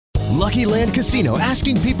Lucky Land Casino,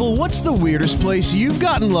 asking people, what's the weirdest place you've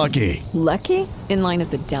gotten lucky? Lucky? In line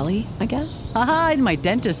at the deli, I guess? Aha, in my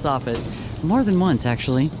dentist's office. More than once,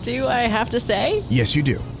 actually. Do I have to say? Yes, you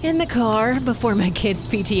do. In the car before my kids'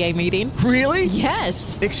 PTA meeting. Really?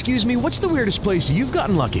 Yes. Excuse me, what's the weirdest place you've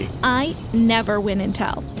gotten lucky? I never win and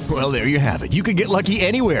tell. Well, there you have it. You can get lucky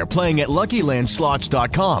anywhere, playing at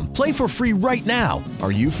LuckyLandSlots.com. Play for free right now.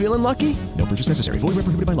 Are you feeling lucky? No purchase necessary. Void where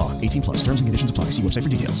prohibited by law. 18 plus. Terms and conditions apply. See website for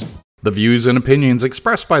details. The views and opinions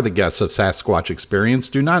expressed by the guests of Sasquatch Experience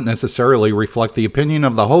do not necessarily reflect the opinion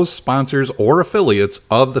of the hosts, sponsors, or affiliates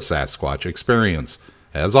of the Sasquatch Experience.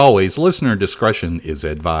 As always, listener discretion is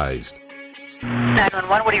advised.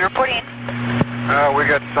 911, what are you reporting? We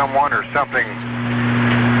got someone or something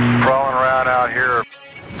crawling around out here.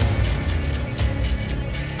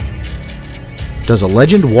 Does a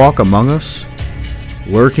legend walk among us,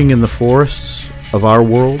 lurking in the forests of our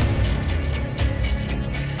world?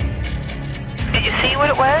 Did you see what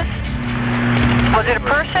it was? Was it a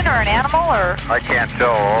person or an animal or? I can't tell.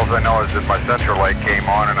 All I know is that my sensor light came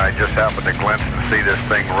on and I just happened to glimpse and see this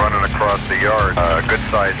thing running across the yard. A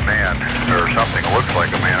good-sized man or something. It looks like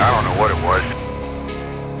a man. I don't know what it was.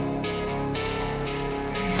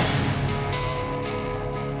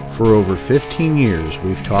 For over 15 years,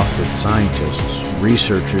 we've talked with scientists,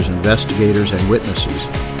 researchers, investigators, and witnesses,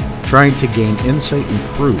 trying to gain insight and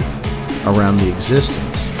proof around the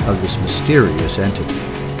existence of this mysterious entity.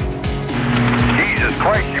 Jesus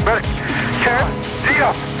Christ, you better... Sir?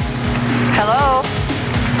 Zia! Hello?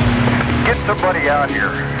 Get somebody out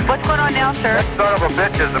here. What's going on now, sir? That son of a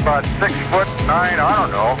bitch is about 6'9", I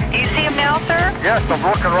don't know. You see him now, sir? Yes, I'm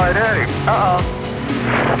looking right at him. Uh-oh.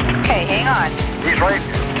 Okay, hang on. He's right...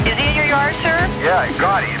 Is he in your yard, sir? Yeah,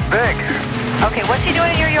 God, he's big. Okay, what's he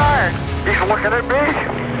doing in your yard? He's looking at me.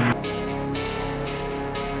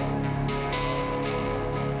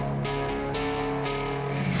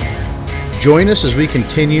 Join us as we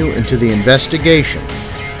continue into the investigation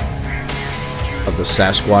of the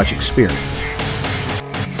Sasquatch Experience.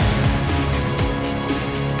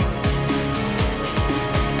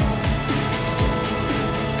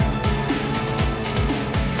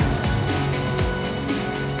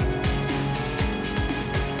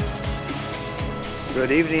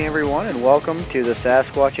 Good evening, everyone, and welcome to the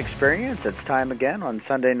Sasquatch Experience. It's time again on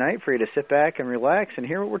Sunday night for you to sit back and relax and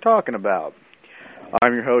hear what we're talking about.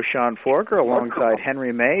 I'm your host, Sean Forker, alongside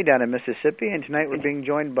Henry May down in Mississippi, and tonight we're being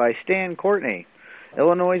joined by Stan Courtney,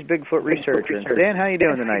 Illinois' Bigfoot researcher. And Stan, how are you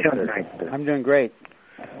doing tonight, sir? I'm doing great.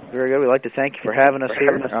 Very good. We'd like to thank you for having us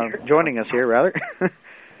here, joining us here, rather.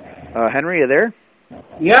 Henry, you there?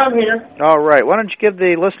 Yeah, I'm here. All right. Why don't you give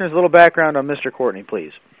the listeners a little background on Mr. Courtney,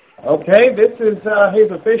 please? Okay, this is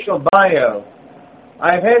his official bio.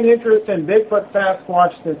 I've had an interest in Bigfoot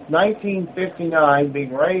Sasquatch since 1959,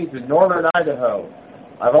 being raised in northern Idaho.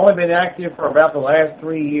 I've only been active for about the last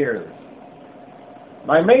 3 years.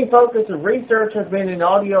 My main focus of research has been in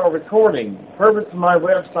audio recording. The purpose of my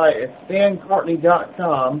website at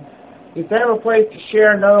stancourtney.com is to have a place to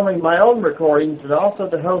share not only my own recordings, but also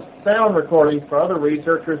to host sound recordings for other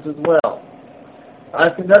researchers as well.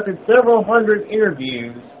 I've conducted several hundred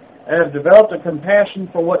interviews and have developed a compassion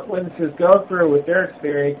for what witnesses go through with their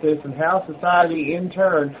experiences and how society in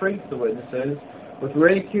turn treats the witnesses with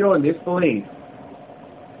ridicule and disbelief.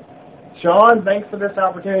 Sean, thanks for this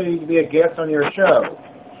opportunity to be a guest on your show.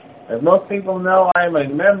 As most people know, I am a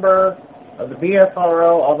member of the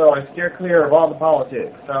BFRO, although I steer clear of all the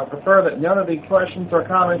politics. So I prefer that none of the questions or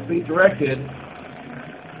comments be directed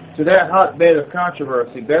to that hotbed of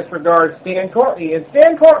controversy. Best regards, Stan Courtney. And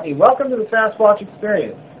Stan Courtney, welcome to the Sasquatch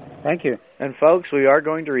Experience. Thank you. And folks, we are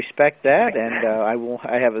going to respect that, and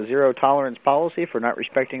I have a zero-tolerance policy for not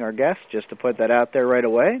respecting our guests, just to put that out there right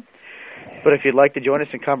away. But if you'd like to join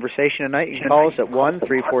us in conversation tonight, you can call us at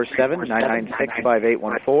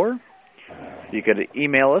 1-347-996-5814. You could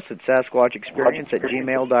email us at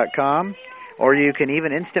sasquatchexperience@gmail.com, or you can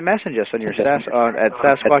even instant message us on your at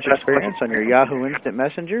Sasquatch Experience on your Yahoo Instant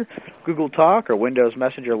Messenger, Google Talk, or Windows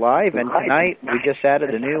Messenger Live. And tonight we just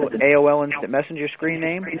added a new AOL Instant Messenger screen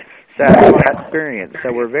name, Sasquatch Experience.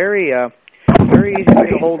 So we're very easy to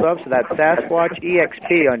get a hold of. So that's Sasquatch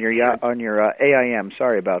EXP on your AIM.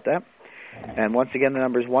 Sorry about that. And once again, the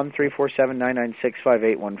number is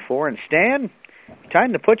 1-347-996-5814. And Stan,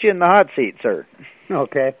 time to put you in the hot seat, sir.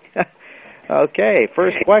 Okay. Okay,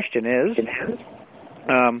 first question is,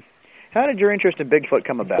 how did your interest in Bigfoot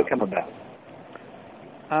come about?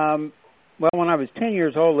 Well, when I was 10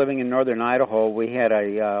 years old living in northern Idaho, we had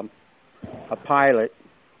a pilot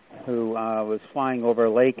who was flying over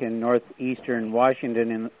a lake in northeastern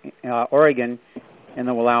Washington and Oregon in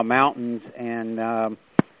the Willow Mountains, and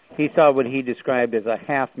he saw what he described as a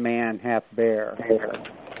half man, half bear.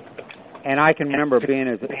 And I can remember being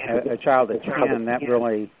as a child at 10, that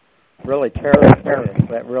really terrified us.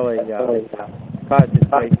 That really caused us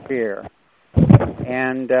great fear.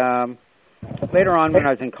 And later on, when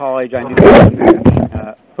I was in college, I knew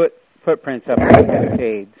there were footprints up in the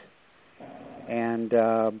Cascades. And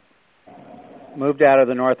moved out of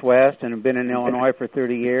the Northwest and have been in Illinois for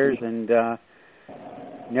 30 years and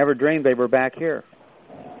never dreamed they were back here.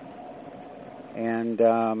 And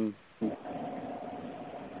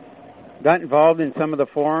got involved in some of the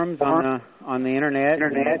forums on the internet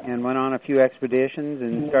and went on a few expeditions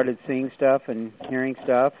and started seeing stuff and hearing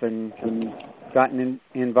stuff and gotten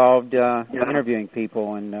involved interviewing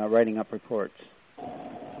people and writing up reports.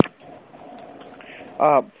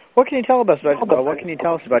 What can you tell us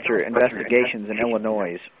about your investigations in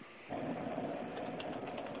Illinois?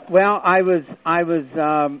 Well, I was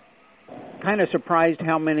kind of surprised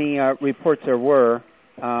how many reports there were.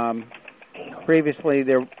 Previously,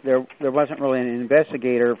 there wasn't really an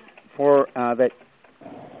investigator for that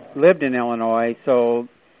lived in Illinois, so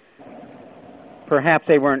perhaps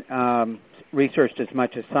they weren't researched as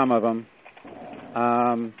much as some of them.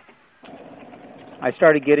 I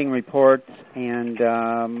started getting reports, and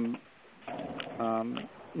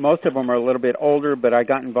most of them are a little bit older, but I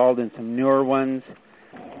got involved in some newer ones.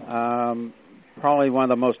 Probably one of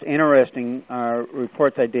the most interesting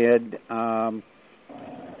reports I did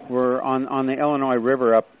were on the Illinois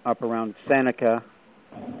River up around Seneca,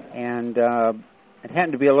 and it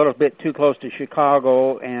happened to be a little bit too close to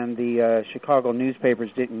Chicago, and the Chicago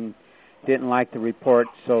newspapers didn't like the report,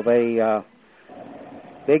 so they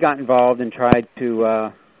got involved and tried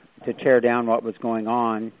to tear down what was going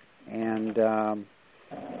on, and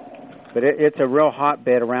but it's a real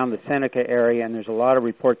hotbed around the Seneca area, and there's a lot of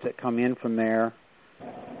reports that come in from there.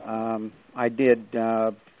 I did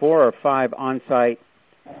 4 or 5 on-site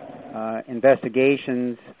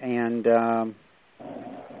investigations, and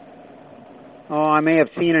I may have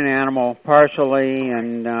seen an animal partially,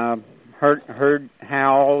 and heard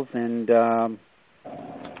howls, and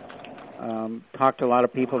talked to a lot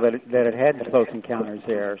of people that had close encounters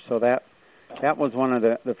there. So that was one of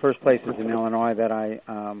the first places in Illinois that I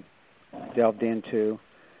delved into.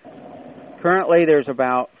 Currently, there's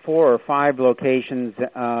about 4 or 5 locations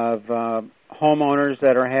of homeowners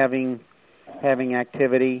that are having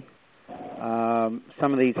activity.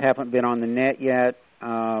 Some of these haven't been on the net yet.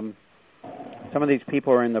 Some of these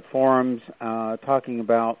people are in the forums talking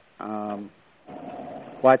about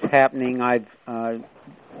what's happening. I've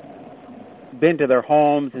been to their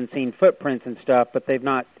homes and seen footprints and stuff, but they've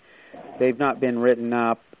not been written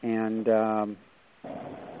up, and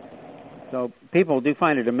so people do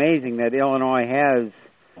find it amazing that Illinois has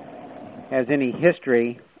any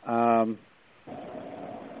history. The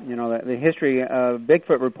history of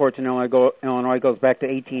Bigfoot reports in Illinois goes back to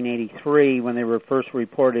 1883 when they were first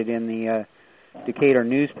reported in the Decatur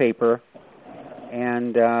newspaper,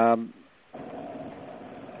 and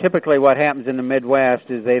typically what happens in the Midwest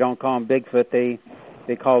is they don't call them Bigfoot, they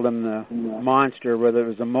call them the monster, whether it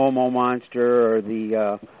was a Momo monster or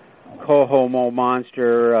the Cohomo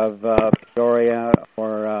monster of Peoria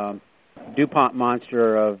or DuPont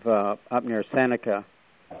monster of up near Seneca.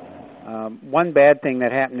 One bad thing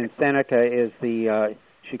that happened in Seneca is the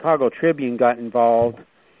Chicago Tribune got involved,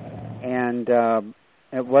 and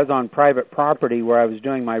it was on private property where I was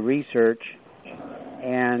doing my research,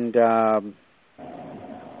 and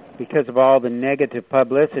because of all the negative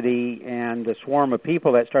publicity and the swarm of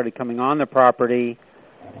people that started coming on the property,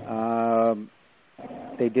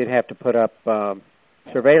 they did have to put up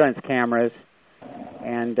surveillance cameras,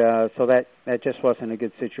 and so that just wasn't a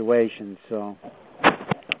good situation. So,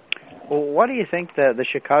 well, what do you think the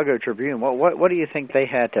Chicago Tribune? What do you think they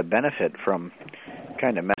had to benefit from,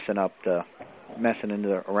 kind of messing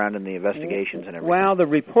around in the investigations and everything? Well, the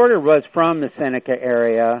reporter was from the Seneca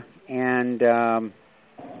area, and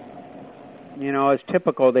as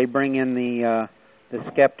typical, they bring in the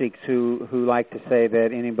skeptics who like to say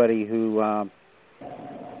that anybody who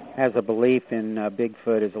has a belief in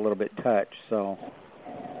Bigfoot is a little bit touched. So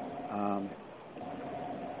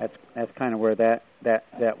that's kind of where that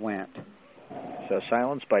went. So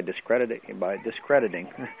silence by discrediting.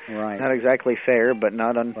 Right. Not exactly fair, but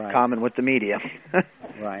not uncommon with the media.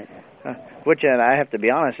 Right. Which, I have to be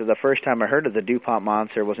honest, the first time I heard of the DuPont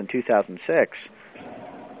monster was in 2006,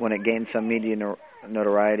 when it gained some media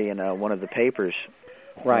notoriety in one of the papers.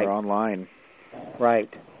 Right. Or online. Right.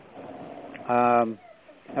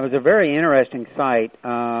 It was a very interesting site.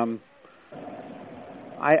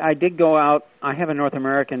 I did go out. I have a North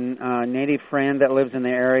American native friend that lives in the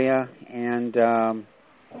area, and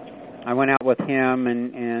I went out with him,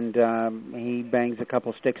 and he bangs a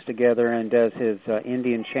couple sticks together and does his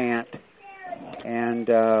Indian chant. And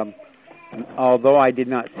although I did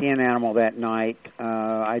not see an animal that night,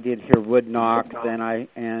 I did hear wood knocks,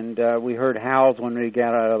 and we heard howls when we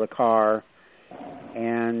got out of the car.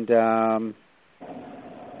 And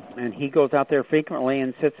he goes out there frequently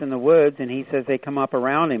and sits in the woods, and he says they come up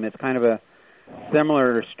around him. It's kind of a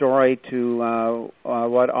similar story to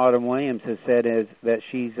what Autumn Williams has said is that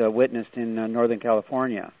she's witnessed in Northern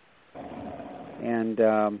California. And,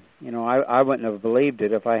 I wouldn't have believed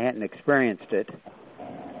it if I hadn't experienced it.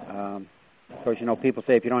 Of course, people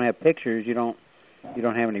say if you don't have pictures, you don't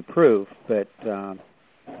have any proof. But Dan,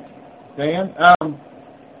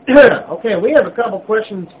 okay, we have a couple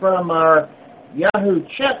questions from our Yahoo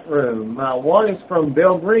chat room. One is from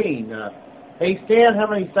Bill Green. Hey, Stan, how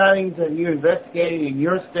many sightings have you investigated in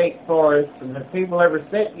your state forests, and have people ever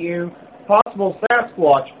sent you possible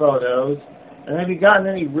Sasquatch photos, and have you gotten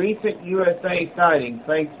any recent USA sightings?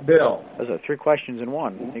 Thanks, Bill. Those are 3 questions in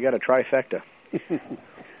one. You got a trifecta.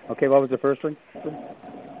 Okay, what was the first one?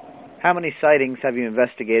 How many sightings have you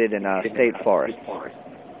investigated in state forests?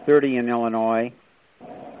 30 in Illinois.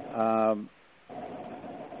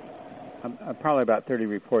 Probably about 30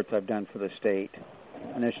 reports I've done for the state,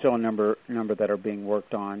 and there's still a number that are being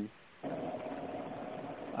worked on.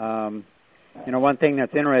 One thing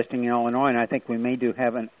that's interesting in Illinois, and I think we may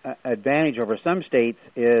have an advantage over some states,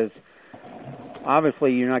 is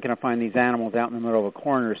obviously you're not going to find these animals out in the middle of a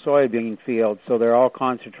corn or soybean field, so they're all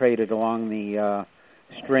concentrated along the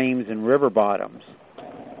streams and river bottoms.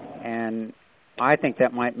 And I think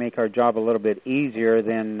that might make our job a little bit easier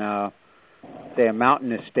than say a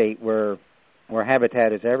mountainous state where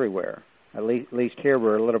habitat is everywhere. At least here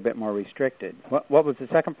we're a little bit more restricted. What was the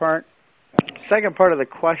second part? Second part of the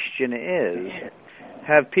question is,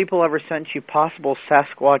 have people ever sent you possible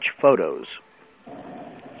Sasquatch photos?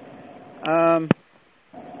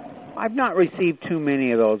 I've not received too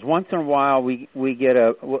many of those. Once in a while we'll get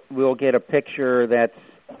a picture that's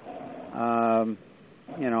more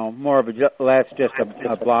of that's just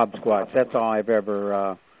a blob squatch. That's all I've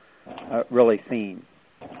ever really seen.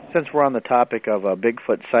 Since we're on the topic of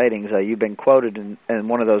Bigfoot sightings, you've been quoted in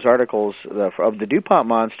one of those articles of the DuPont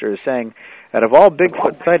monster as saying, out of all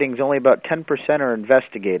Bigfoot sightings, only about 10% are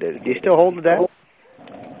investigated. Do you still hold to that?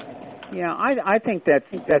 Yeah, I think that's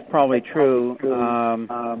probably true.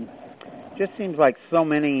 Just seems like so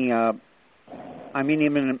many,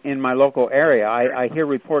 even in my local area, I hear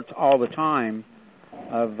reports all the time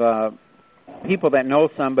of people that know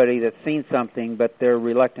somebody that's seen something, but they're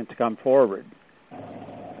reluctant to come forward.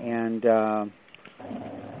 And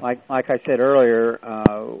like I said earlier,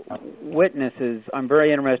 witnesses, I'm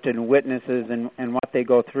very interested in witnesses and what they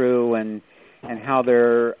go through and how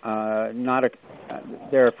they're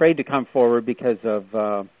they're afraid to come forward because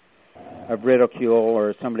of ridicule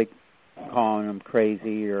or somebody calling them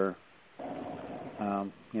crazy or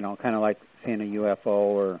kind of like seeing a UFO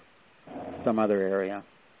or some other area.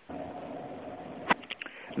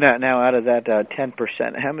 Now, out of that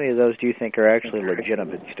 10%, how many of those do you think are actually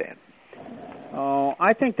legitimate, Stan? Oh,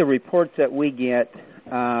 I think the reports that we get,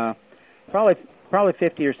 probably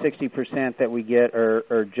 50 or 60% that we get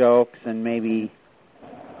are jokes, and maybe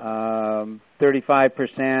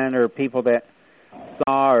 35% are people that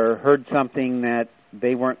saw or heard something that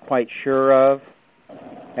they weren't quite sure of.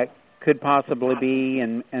 That could possibly be,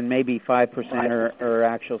 and maybe 5% are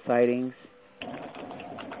actual sightings.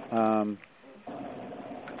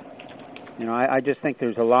 I just think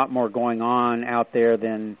there's a lot more going on out there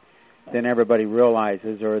than everybody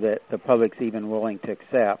realizes or that the public's even willing to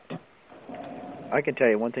accept. I can tell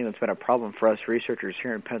you one thing that's been a problem for us researchers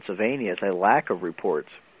here in Pennsylvania is a lack of reports.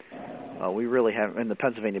 We really haven't, in the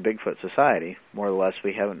Pennsylvania Bigfoot Society, more or less,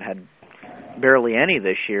 we haven't had barely any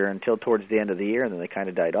this year until towards the end of the year, and then they kind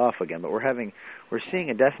of died off again. But we're seeing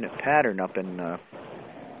a definite pattern up in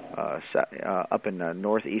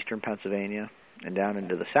northeastern Pennsylvania and down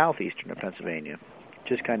into the southeastern of Pennsylvania.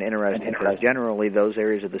 Just kind of interesting because generally those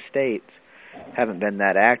areas of the states haven't been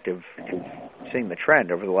that active, seeing the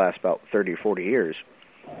trend over the last about 30 or 40 years.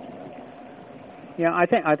 Yeah,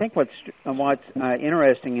 I think what's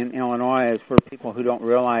interesting in Illinois is for people who don't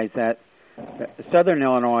realize that southern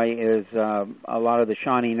Illinois is a lot of the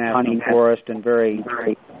Shawnee National Forest and very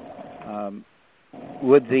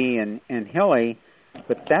woodsy and hilly,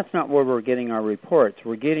 but that's not where we're getting our reports.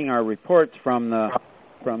 We're getting our reports from the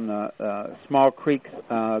small creeks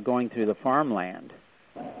going through the farmland.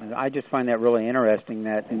 And I just find that really interesting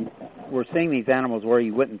that we're seeing these animals where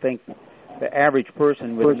you wouldn't think the average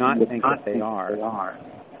person would not think that they are.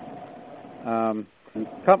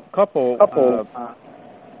 Couple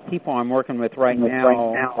people I'm working with right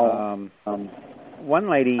now, one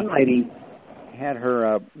lady had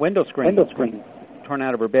her window screen torn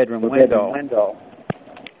out of her bedroom window.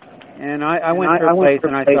 And I went to her place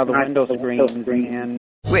and I saw the window screens. And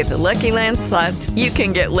with the Lucky Land Slots, you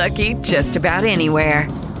can get lucky just about anywhere.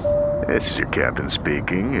 This is your captain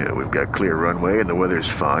speaking. We've got clear runway and the weather's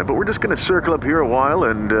fine, but we're just going to circle up here a while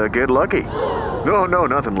and get lucky. No,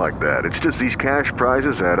 nothing like that. It's just these cash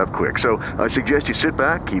prizes add up quick. So I suggest you sit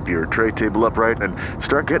back, keep your tray table upright, and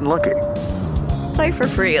start getting lucky. Play for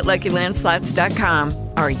free at LuckyLandSlots.com.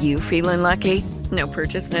 Are you feeling lucky? No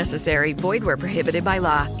purchase necessary. Void where prohibited by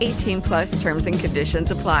law. 18+ terms and conditions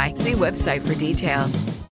apply. See website for details.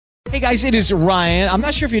 Hey guys, it is Ryan. I'm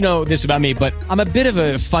not sure if you know this about me, but I'm a bit of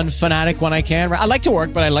a fun fanatic when I can. I like to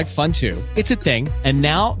work, but I like fun too. It's a thing. And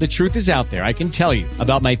now the truth is out there. I can tell you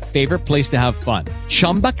about my favorite place to have fun.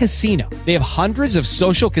 Chumba Casino. They have hundreds of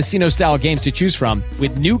social casino style games to choose from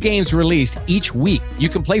with new games released each week. You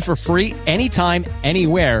can play for free anytime,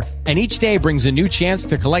 anywhere. And each day brings a new chance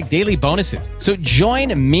to collect daily bonuses. So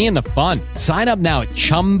join me in the fun. Sign up now at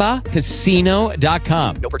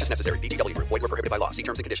ChumbaCasino.com. No purchase necessary. VGW. Void where prohibited by law. See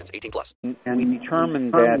terms and conditions. 18+. And we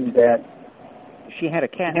determined that she had a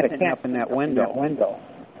cat sitting up in that window.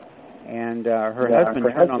 And her husband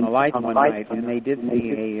turned on the lights one night, and they did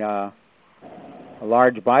see a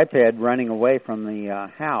large biped running away from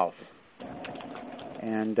the house.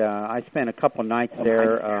 And I spent a couple nights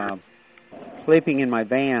there sleeping in my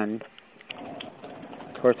van.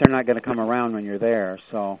 Of course, they're not going to come around when you're there,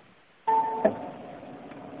 so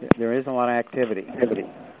there is a lot of activity.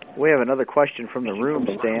 We have another question from the room,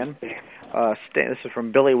 Stan. Stan, this is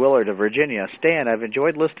from Billy Willard of Virginia. Stan, I've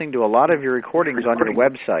enjoyed listening to a lot of your recordings on your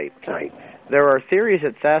website. There are theories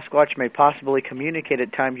that Sasquatch may possibly communicate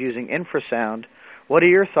at times using infrasound. What are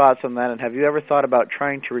your thoughts on that, and have you ever thought about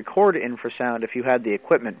trying to record infrasound if you had the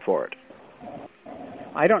equipment for it?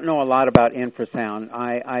 I don't know a lot about infrasound.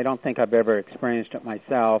 I don't think I've ever experienced it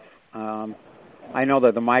myself. I know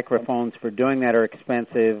that the microphones for doing that are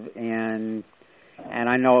expensive, and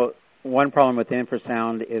I know one problem with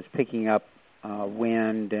infrasound is picking up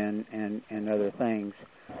wind and other things.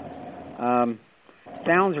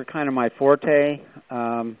 Sounds are kind of my forte.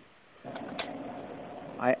 I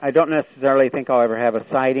don't necessarily think I'll ever have a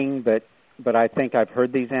sighting, but I think I've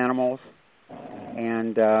heard these animals,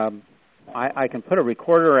 and I can put a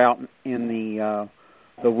recorder out in the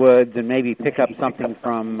woods and maybe pick up something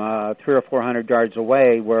from 300 or 400 yards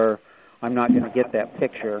away where I'm not going to get that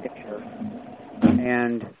picture.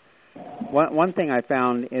 And one thing I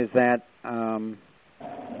found is that I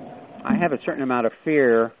have a certain amount of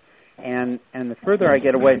fear, and the further I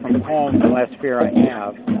get away from home, the less fear I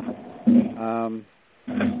have.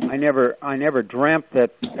 I never dreamt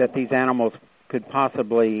that these animals could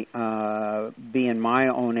possibly be in my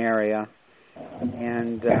own area,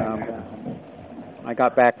 and I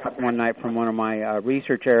got back one night from one of my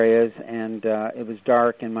research areas, and it was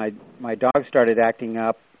dark, and my dog started acting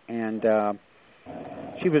up, and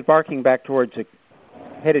she was barking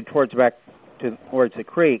headed towards the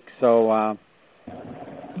creek. So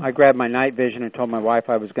I grabbed my night vision and told my wife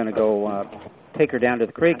I was going to go take her down to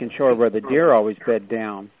the creek and show her where the deer always bed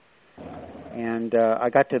down. And I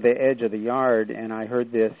got to the edge of the yard, and I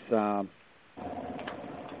heard this, I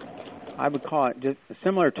would call it just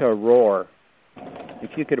similar to a roar.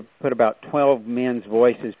 If you could put about 12 men's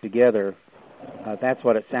voices together, that's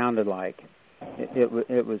what it sounded like.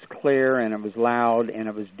 It was clear, and it was loud, and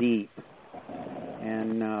it was deep.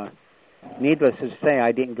 And needless to say,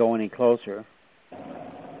 I didn't go any closer.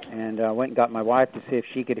 And I went and got my wife to see if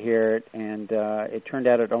she could hear it, and it turned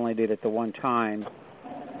out it only did it the one time.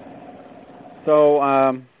 So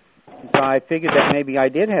I figured that maybe I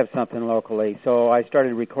did have something locally, so I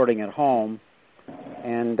started recording at home.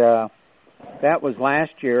 And that was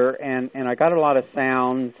last year, and I got a lot of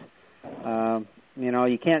sounds.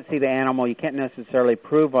 You can't see the animal. You can't necessarily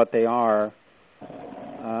prove what they are.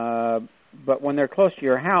 But when they're close to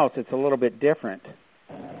your house, it's a little bit different,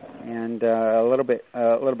 and a little bit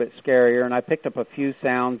scarier. And I picked up a few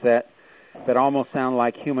sounds that almost sound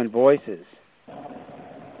like human voices.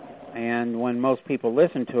 And when most people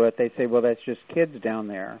listen to it, they say, "Well, that's just kids down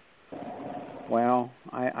there." Well,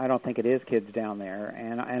 I don't think it is kids down there,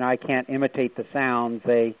 and I can't imitate the sounds.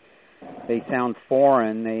 They sound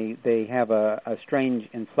foreign. They have a strange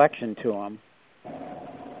inflection to them,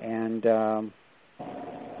 and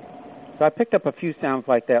so I picked up a few sounds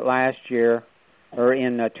like that last year, or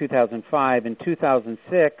in 2005. In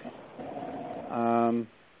 2006,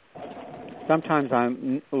 sometimes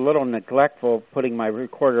I'm a little neglectful putting my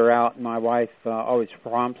recorder out, and my wife always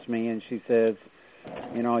prompts me, and she says,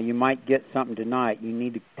 you might get something tonight. You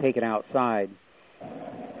need to take it outside.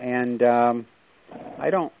 And I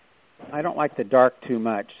don't like the dark too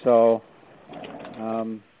much. So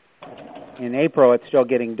in April, it's still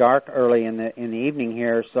getting dark early in the evening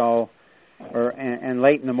here. So and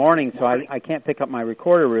late in the morning. So I can't pick up my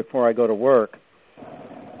recorder before I go to work.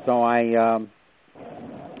 So I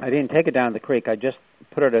didn't take it down to the creek. I just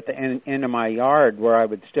put it at the end of my yard where I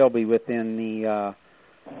would still be within the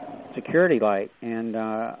security light, and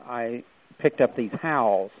I picked up these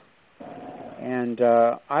howls, and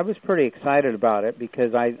I was pretty excited about it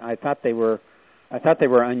because I thought they were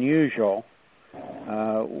unusual.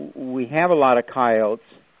 We have a lot of coyotes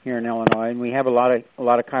here in Illinois, and we have a lot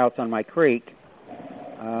of coyotes on my creek,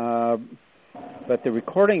 but the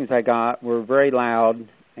recordings I got were very loud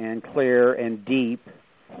and clear and deep.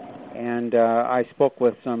 And I spoke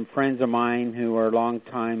with some friends of mine who are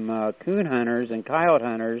longtime coon hunters and coyote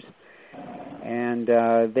hunters, and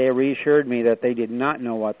they reassured me that they did not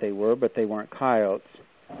know what they were, but they weren't coyotes.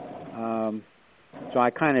 So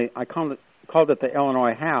I called it the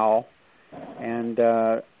Illinois Howl, and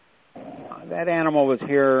that animal was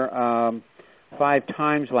here 5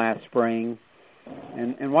 times last spring.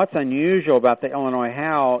 And what's unusual about the Illinois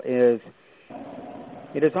Howl is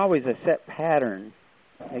it is always a set pattern.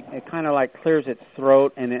 It kind of like clears its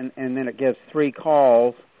throat, and then it gives 3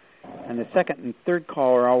 calls, and the second and third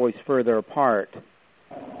call are always further apart.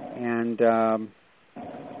 And I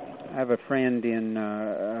have a friend in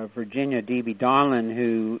Virginia, D.B. Donlin,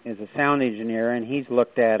 who is a sound engineer, and he's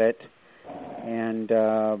looked at it, and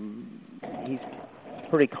he's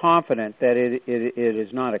pretty confident that it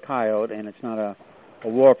is not a coyote, and it's not a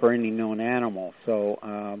wolf or any known animal. So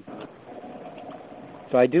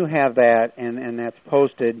I do have that, and that's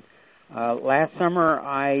posted. Last summer,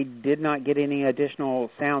 I did not get any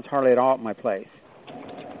additional sounds hardly at all at my place.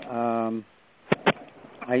 I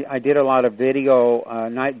did a lot of video,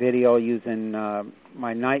 night video, using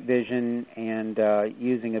my night vision and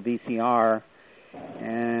using a VCR,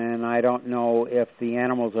 and I don't know if the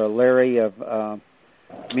animals are leery of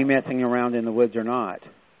me messing around in the woods or not.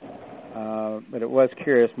 But it was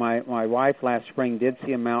curious. My wife last spring did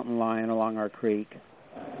see a mountain lion along our creek,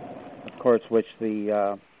 of course, which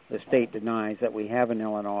the state denies that we have in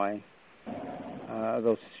Illinois.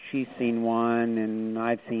 Though she's seen 1, and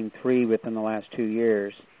I've seen 3 within the last 2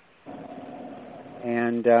 years.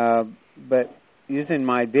 And but using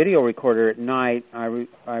my video recorder at night,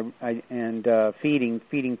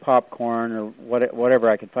 feeding popcorn or whatever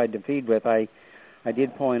I could find to feed with, I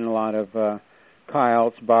did pull in a lot of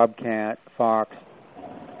coyotes, bobcat, fox,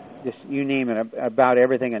 just you name it, about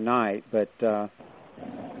everything at night, but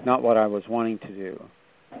not what I was wanting to do.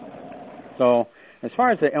 So as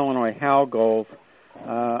far as the Illinois Howl goes,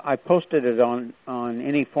 I posted it on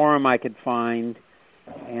any forum I could find,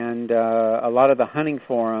 and a lot of the hunting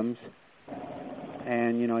forums,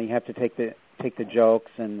 and you have to take the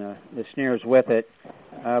jokes and the sneers with it.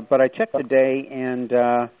 But I checked today, and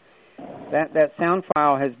that sound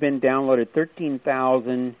file has been downloaded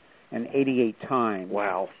 13,088 times.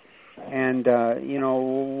 Wow. And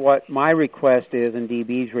what my request is, and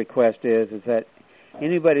DB's request is that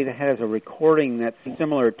anybody that has a recording that's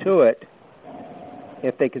similar to it,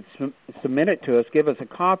 if they could submit it to us, give us a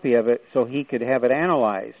copy of it so he could have it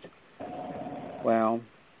analyzed. Well,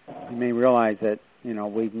 you may realize that,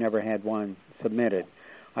 we've never had one submitted.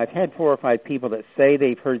 I've had 4 or 5 people that say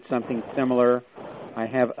they've heard something similar. I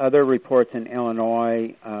have other reports in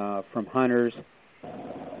Illinois from hunters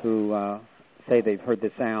who say they've heard the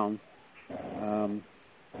sound.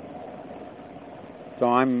 So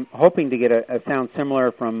I'm hoping to get a sound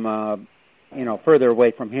similar from further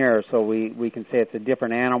away from here, so we can say it's a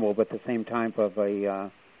different animal, but the same type of a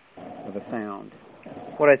sound.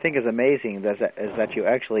 What I think is amazing is that you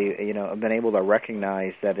actually have been able to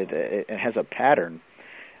recognize that it has a pattern.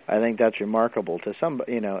 I think that's remarkable to some.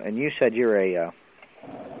 And you said you're a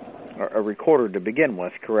recorder to begin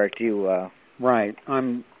with, correct? You right.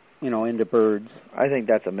 I'm into birds. I think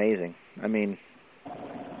that's amazing. I mean,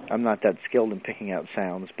 I'm not that skilled in picking out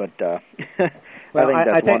sounds, but well, I think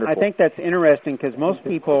that's wonderful. I think that's interesting because most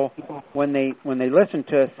people, when they listen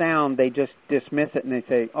to a sound, they just dismiss it and they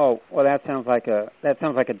say, "Oh, well, that sounds like a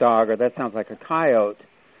dog, or that sounds like a coyote."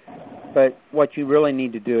 But what you really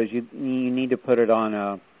need to do is you need to put it on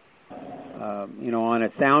a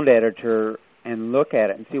sound editor and look at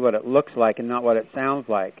it and see what it looks like and not what it sounds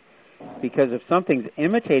like. Because if something's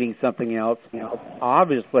imitating something else,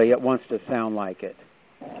 obviously it wants to sound like it.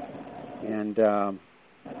 And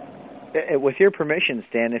With your permission,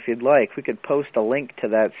 Stan, if you'd like, we could post a link to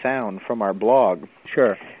that sound from our blog.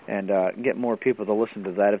 Sure. And get more people to listen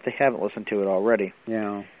to that if they haven't listened to it already.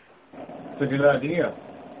 Yeah. It's a good idea.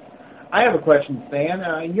 I have a question, Stan.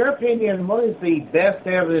 In your opinion, what is the best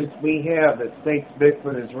evidence we have that states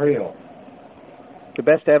Bigfoot is real? The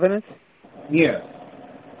best evidence? Yes.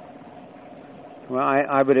 Well,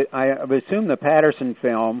 I would assume the Patterson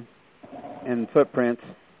film and footprints.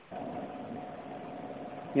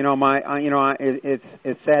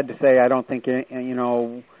 It's sad to say I don't think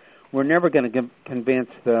we're never going to convince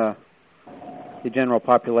the general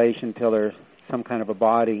population until there's some kind of a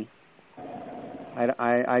body.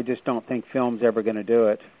 I just don't think film's ever going to do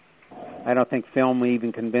it. I don't think film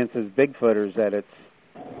even convinces Bigfooters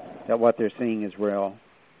that what they're seeing is real.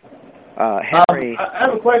 Henry, I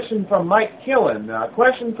have a question from Mike Killen.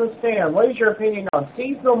 Question for Stan. What is your opinion on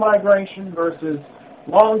seasonal migration versus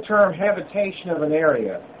long-term habitation of an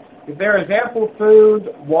area? If there is ample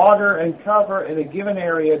food, water, and cover in a given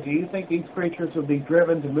area, do you think these creatures will be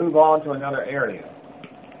driven to move on to another area?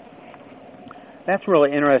 That's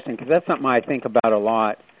really interesting because that's something I think about a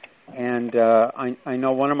lot. And I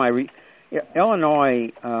know one of my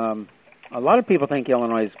Illinois, a lot of people think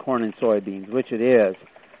Illinois is corn and soybeans, which it is.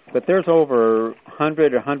 But there's over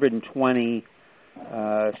 100 or 120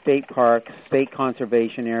 state parks, state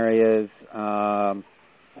conservation areas,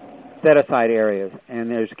 set-aside areas, and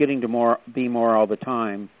there's getting to be more all the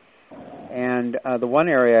time. And the one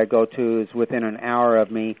area I go to is within an hour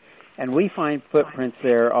of me, and we find footprints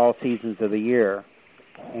there all seasons of the year.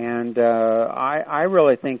 And I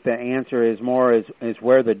really think the answer is more is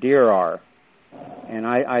where the deer are. And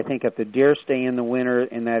I think if the deer stay in the winter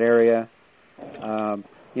in that area,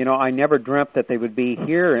 I never dreamt that they would be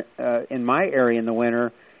here in my area in the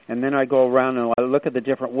winter, and then I go around and I look at the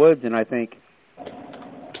different woods and I think,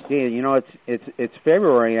 gee, it's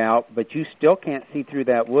February out, but you still can't see through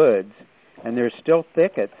that woods, and there's still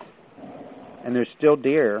thickets, and there's still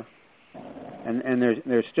deer, and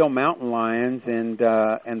there's still mountain lions, and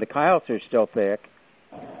the coyotes are still thick.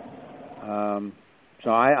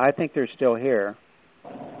 So I think they're still here.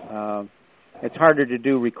 It's harder to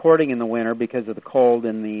do recording in the winter because of the cold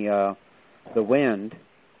and the wind.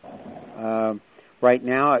 Right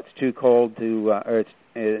now, it's too cold or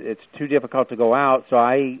it's too difficult to go out. So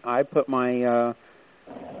I put my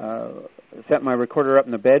set my recorder up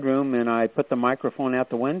in the bedroom and I put the microphone out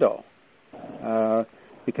the window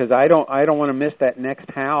because I don't want to miss that next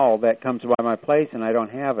howl that comes by my place and I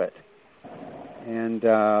don't have it. And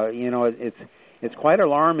it's quite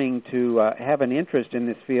alarming to have an interest in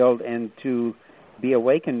this field and to be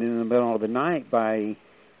awakened in the middle of the night by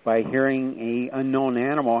hearing a unknown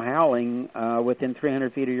animal howling within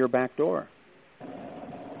 300 feet of your back door.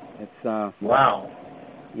 It's wow.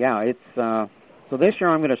 Yeah, it's so this year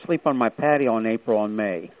I'm going to sleep on my patio in April and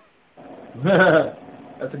May.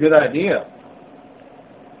 That's a good idea.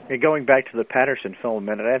 Hey, going back to the Patterson film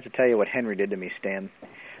a minute, I have to tell you what Henry did to me, Stan.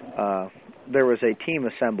 There was a team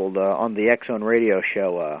assembled on the X-Zone radio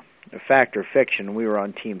show, Fact or Fiction. We were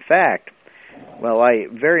on Team Fact. Well, I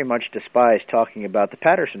very much despise talking about the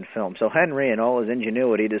Patterson film, so Henry, in all his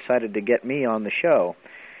ingenuity, decided to get me on the show,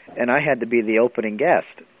 and I had to be the opening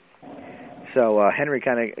guest. So Henry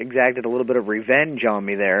kind of exacted a little bit of revenge on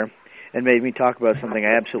me there and made me talk about something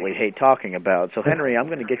I absolutely hate talking about. So, Henry, I'm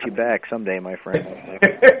going to get you back someday, my friend.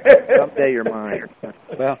 Someday you're mine.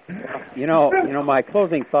 Well, my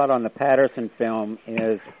closing thought on the Patterson film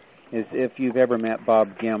is if you've ever met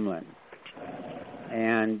Bob Gimlin.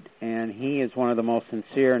 And he is one of the most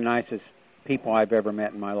sincere, nicest people I've ever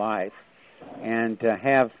met in my life. And to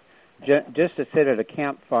have just to sit at a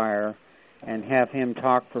campfire and have him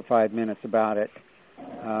talk for 5 minutes about it,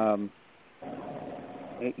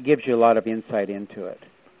 it gives you a lot of insight into it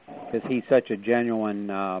because he's such a genuine,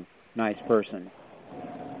 nice person.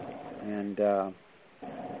 And I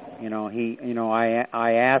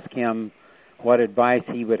asked him what advice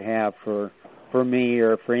he would have for me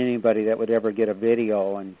or for anybody that would ever get a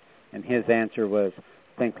video, and his answer was,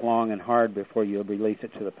 think long and hard before you release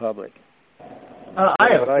it to the public. I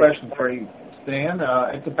have a question for you, Stan.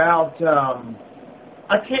 It's about,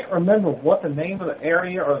 I can't remember what the name of the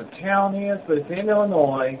area or the town is, but it's in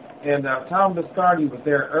Illinois, and Tom Biscardi was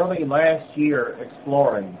there early last year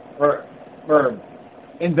exploring, or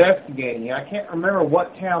investigating. I can't remember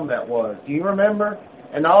what town that was. Do you remember?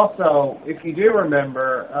 And also, if you do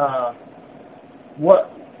remember,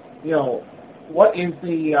 what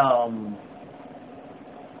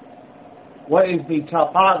is the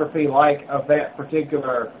topography like of that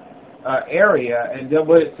particular area, and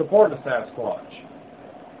would it support a Sasquatch?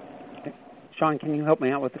 Sean, can you help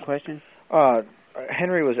me out with the question?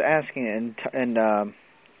 Henry was asking, and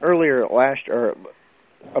earlier last, or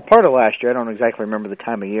a part of last year, I don't exactly remember the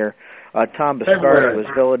time of year, Tom Biscardi was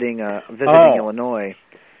visiting Illinois.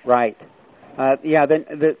 Right. Yeah,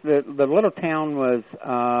 the little town was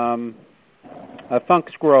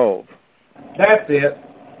Funk's Grove. That's it.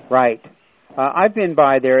 Right. I've been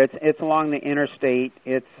by there. It's along the interstate.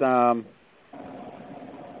 It's the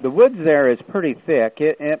woods there is pretty thick.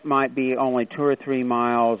 It might be only 2 or 3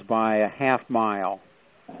 miles by a half mile.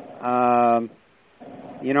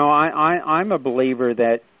 You know, I'm a believer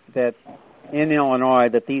that in Illinois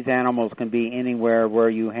that these animals can be anywhere where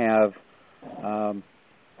you have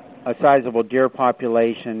a sizable deer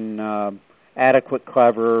population, adequate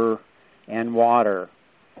cover, and water.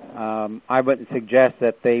 I wouldn't suggest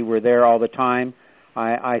that they were there all the time.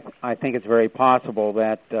 I think it's very possible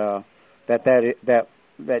that the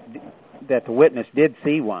witness did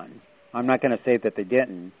see one. I'm not going to say that they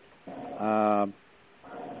didn't.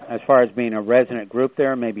 As far as being a resident group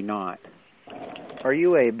there, maybe not. Are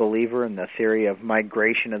you a believer in the theory of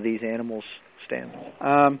migration of these animals, Stan?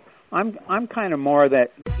 I'm kind of more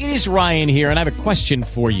that. It is Ryan here, and I have a question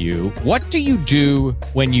for you. What do you do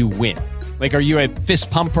when you win? Like, are you a fist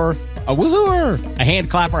pumper, a woohooer, a hand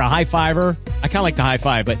clapper, a high fiver? I kind of like the high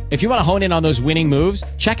five, but if you want to hone in on those winning moves,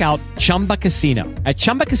 check out Chumba Casino. At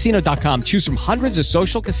ChumbaCasino.com, choose from hundreds of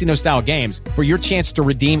social casino-style games for your chance to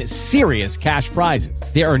redeem serious cash prizes.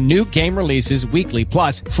 There are new game releases weekly,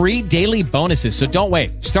 plus free daily bonuses, so don't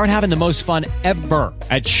wait. Start having the most fun ever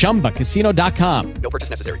at ChumbaCasino.com. No purchase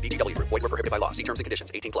necessary. VGW. Void where prohibited by law. See terms and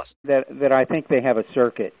conditions. 18+. That I think they have a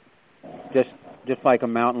circuit, just like a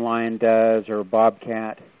mountain lion does or a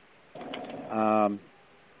bobcat.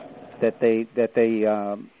 That they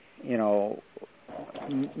you know,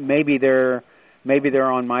 maybe they're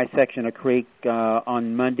on my section of creek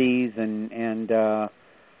on Mondays and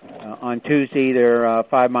on Tuesday they're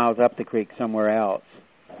 5 miles up the creek somewhere else.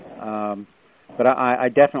 But I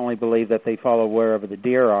definitely believe that they follow wherever the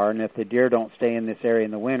deer are, and if the deer don't stay in this area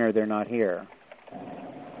in the winter, they're not here.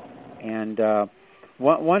 And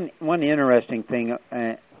one interesting thing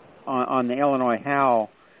on the Illinois Howl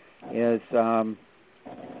is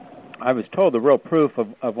I was told the real proof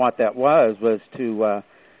of what that was to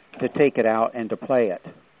take it out and to play it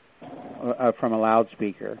from a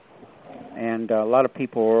loudspeaker. And a lot of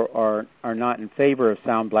people are not in favor of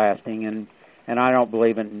sound blasting, and I don't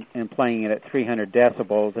believe in playing it at 300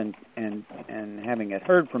 decibels and having it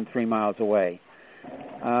heard from 3 miles away.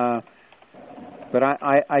 But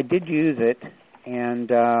I did use it, and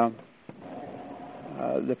the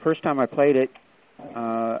first time I played it,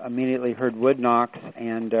 immediately heard wood knocks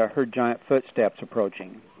and heard giant footsteps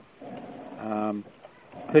approaching.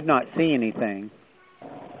 Could not see anything,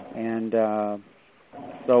 and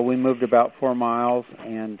so we moved about 4 miles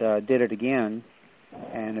and did it again.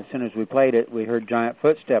 And as soon as we played it, we heard giant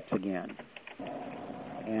footsteps again.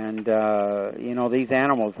 And you know, these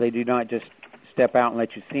animals, they do not just step out and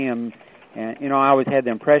let you see them. And you know, I always had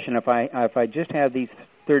the impression if I just had these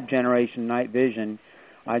third generation night vision,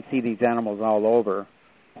 I'd see these animals all over,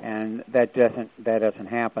 and that doesn't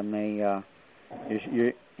happen. They,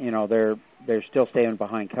 you know, they're still staying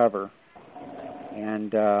behind cover,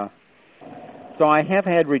 and so I have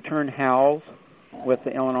had return howls with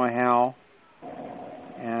the Illinois Howl.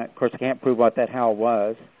 And of course, I can't prove what that howl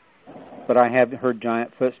was, but I have heard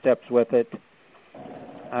giant footsteps with it.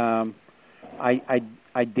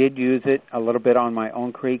 I did use it a little bit on my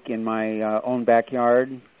own creek in my own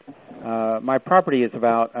backyard. My property is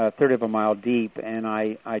about a third of a mile deep, and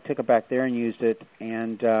I took it back there and used it,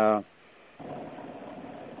 and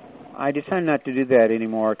I decided not to do that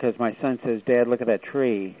anymore because my son says, "Dad, look at that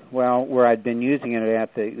tree." Well, where I'd been using it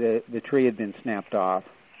at, the tree had been snapped off,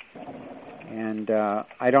 and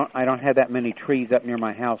I don't have that many trees up near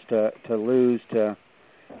my house to lose to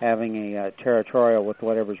having a territorial with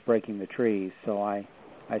whatever's breaking the trees, so I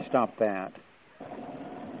stopped that.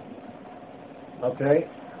 Okay.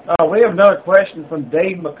 We have another question from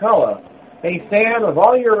Dave McCullough. Hey, Sam, of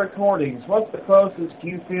all your recordings, what's the closest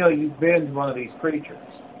you feel you've been to one of these creatures?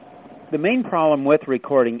 The main problem with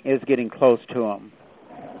recording is getting close to them.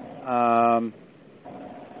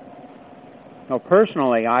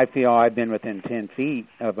 Personally, I feel I've been within 10 feet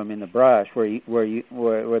of them in the brush where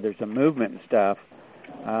there's a movement and stuff.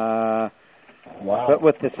 Wow. But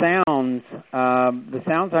with the sounds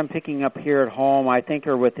I'm picking up here at home, I think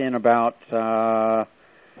are within about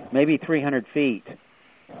maybe 300 feet.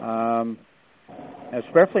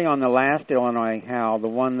 Especially on the last Illinois Howl, the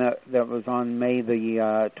one that was on May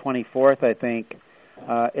the 24th, I think.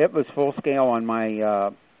 It was full scale on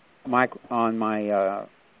my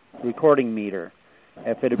recording meter,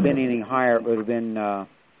 If it had been any higher, it would have been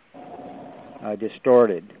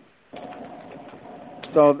distorted.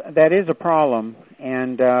 So that is a problem.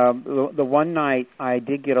 And the one night I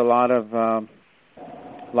did get a lot of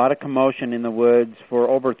commotion in the woods for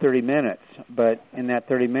over 30 minutes. But in that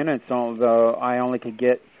 30 minutes, although I only could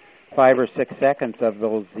get 5 or 6 seconds of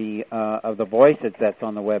the voices that's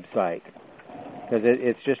on the website, because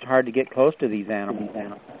it's just hard to get close to these animals.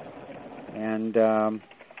 And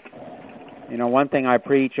one thing I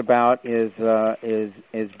preach about is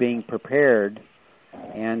being prepared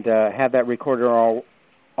and have that recorder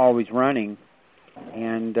always running.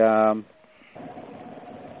 And I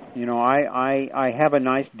have a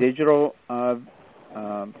nice digital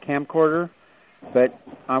camcorder, but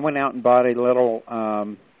I went out and bought a little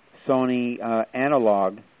Sony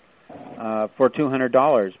analog for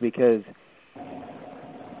 $200 because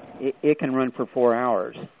it can run for 4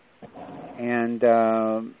 hours. And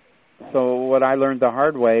so what I learned the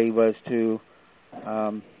hard way was to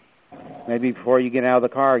maybe before you get out of the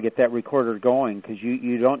car, get that recorder going, because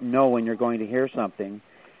you don't know when you're going to hear something.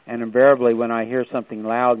 And invariably, when I hear something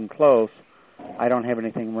loud and close, I don't have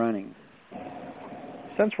anything running.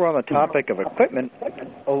 Since we're on the topic of equipment,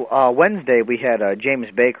 Wednesday we had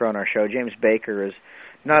James Baker on our show. James Baker is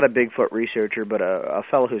not a Bigfoot researcher, but a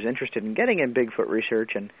fellow who's interested in getting in Bigfoot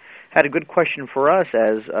research, and had a good question for us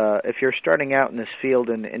as if you're starting out in this field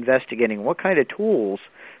and investigating, what kind of tools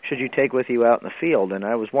should you take with you out in the field? And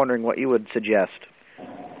I was wondering what you would suggest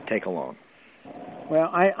take along. Well,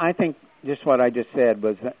 I think just what I just said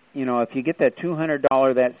was, if you get that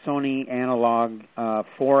 $200, that Sony analog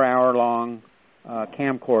 4-hour-long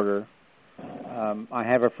camcorder, I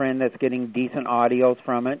have a friend that's getting decent audios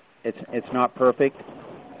from it. It's not perfect,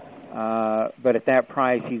 but at that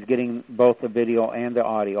price, he's getting both the video and the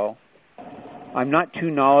audio. I'm not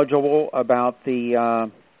too knowledgeable about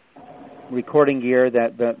the recording gear,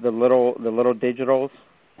 that the little digitals.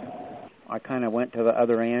 I kind of went to the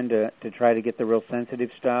other end to try to get the real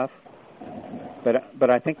sensitive stuff. But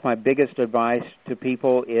I think my biggest advice to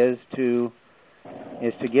people is to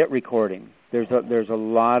get recording. There's a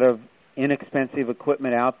lot of inexpensive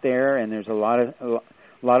equipment out there, and there's a lot of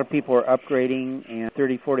people are upgrading. And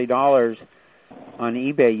 $30-40 on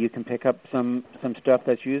eBay, you can pick up some stuff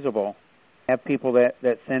that's usable. I have people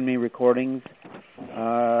that send me recordings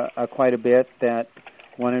quite a bit. That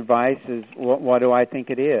one advice is, what do I think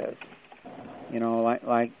it is?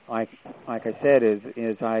 Like I said,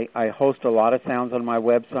 is I host a lot of sounds on my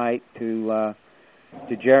website to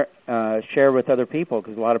share with other people,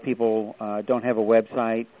 because a lot of people don't have a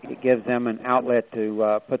website. It gives them an outlet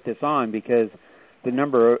to put this on, because the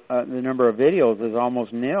number of videos is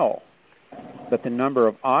almost nil, but the number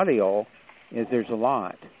of audio there's a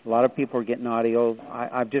lot. A lot of people are getting audio.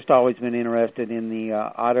 I've just always been interested in the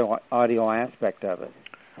audio aspect of it.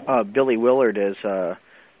 Billy Willard has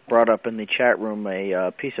brought up in the chat room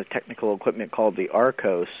a piece of technical equipment called the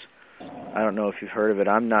Arcos. I don't know if you've heard of it.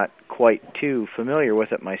 I'm not quite too familiar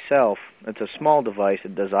with it myself. It's a small device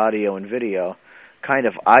that does audio and video, kind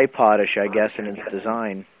of iPod-ish, I guess, in its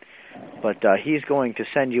design. But he's going to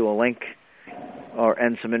send you a link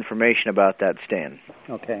and some information about that, Stan.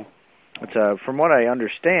 Okay. It's from what I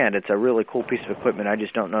understand, it's a really cool piece of equipment. I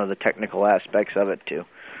just don't know the technical aspects of it to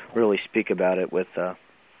really speak about it with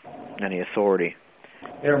any authority.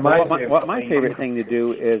 What my favorite thing to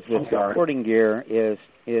do is with recording gear is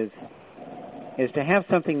to have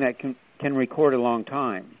something that can record a long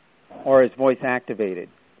time, or is voice activated.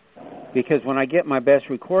 Because when I get my best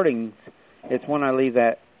recordings, it's when I leave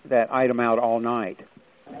that item out all night.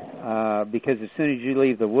 Because as soon as you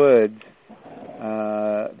leave the woods,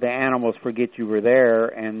 the animals forget you were there,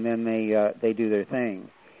 and then they do their thing.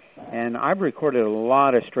 And I've recorded a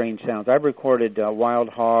lot of strange sounds. I've recorded wild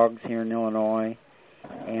hogs here in Illinois,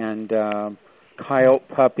 and coyote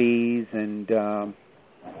puppies, and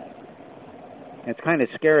it's kind of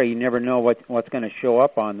scary. You never know what's going to show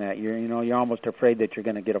up on that. You're almost afraid that you're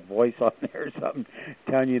going to get a voice on there or something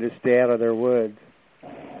telling you to stay out of their woods.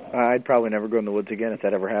 I'd probably never go in the woods again if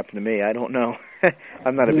that ever happened to me. I don't know.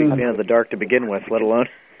 I'm not a big fan of the dark to begin with, let alone.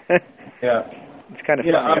 Yeah. It's kind of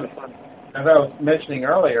funny. As I was mentioning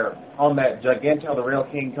earlier, on that Giganto, the real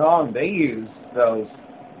King Kong, they use those,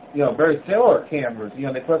 very similar cameras.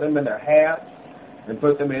 They put them in their hats and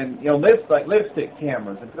put them in, like lipstick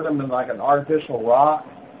cameras, and put them in like an artificial rock.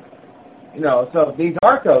 So these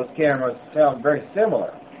Arcos cameras sound very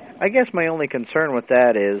similar. I guess my only concern with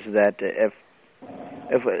that is that if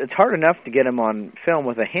it's hard enough to get them on film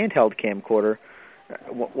with a handheld camcorder,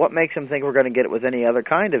 what makes them think we're going to get it with any other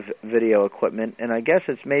kind of video equipment? And I guess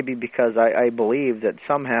it's maybe because I believe that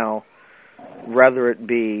somehow, whether it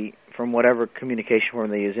be from whatever communication form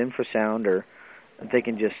they use, infrasound, or they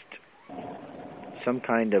can just, some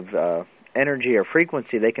kind of energy or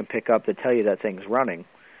frequency they can pick up to tell you that thing's running.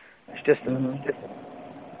 It's just a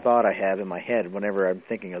thought I have in my head whenever I'm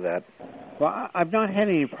thinking of that. Well, I've not had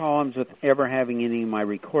any problems with ever having any of my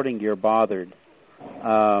recording gear bothered.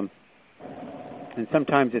 And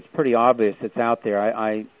sometimes it's pretty obvious it's out there.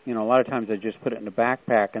 I a lot of times I just put it in a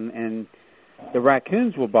backpack, and the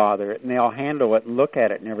raccoons will bother it, and they'll handle it and look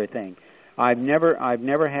at it and everything. I've never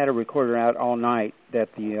had a recorder out all night that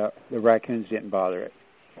the raccoons didn't bother it,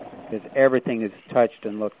 because everything is touched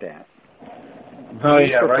and looked at. Oh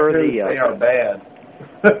yeah, raccoons, they are bad.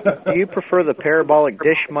 Do you prefer the parabolic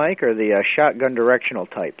dish mic or the shotgun directional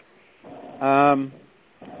type? If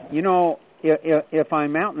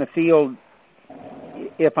I'm out in the field,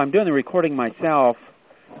 if I'm doing the recording myself,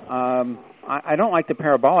 I don't like the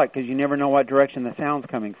parabolic because you never know what direction the sound's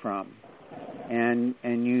coming from, and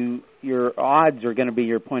your odds are going to be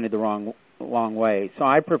you're pointed the wrong way. So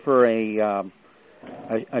I prefer a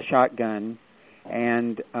shotgun,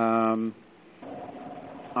 and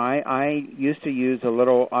I used to use a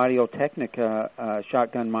little Audio-Technica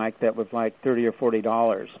shotgun mic that was like $30 or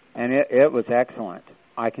 $40, and it was excellent.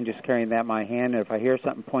 I can just carry that in my hand, and if I hear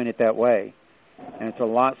something, point it that way. And it's a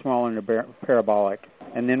lot smaller than a parabolic.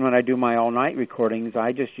 And then when I do my all-night recordings,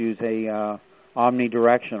 I just use a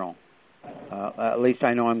omnidirectional. At least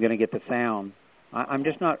I know I'm going to get the sound. I'm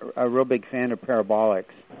just not a real big fan of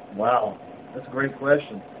parabolics. Wow, that's a great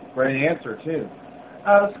question. Great answer, too.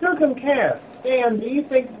 Skookum Cast. Stan, do you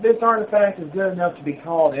think this artifact is good enough to be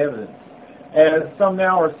called evidence? As some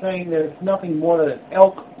now are saying that it's nothing more than an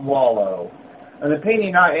elk wallow. An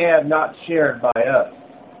opinion I add not shared by us.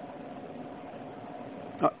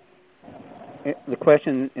 The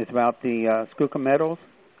question is about the Skookum metals?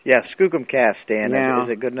 Yeah, Skookum Cast, Stan. Now,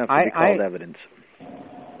 is it good enough to be called evidence?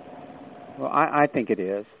 Well, I think it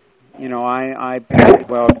is. I pretty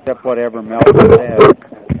well accept whatever Melvin says.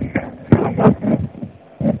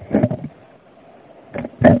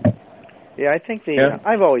 Yeah, I think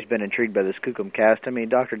I've always been intrigued by the Skookum Cast. I mean,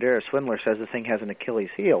 Dr. Dara Swindler says the thing has an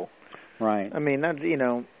Achilles heel. Right. I mean, that,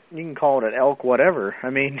 you can call it an elk whatever.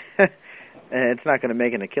 I mean, it's not going to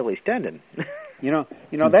make an Achilles tendon.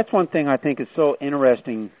 That's one thing I think is so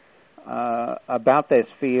interesting about this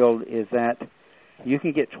field is that you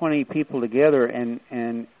can get 20 people together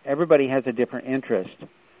and everybody has a different interest.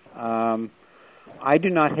 I do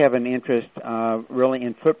not have an interest really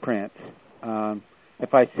in footprints.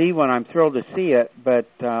 If I see one, I'm thrilled to see it, but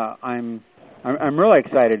I'm really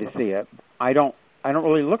excited to see it. I don't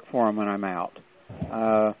really look for them when I'm out.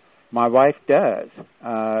 My wife does.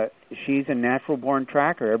 She's a natural-born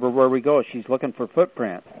tracker. Everywhere we go, she's looking for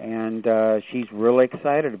footprints, and she's really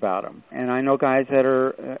excited about them. And I know guys that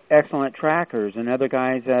are excellent trackers and other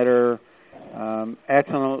guys that are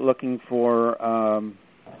excellent looking for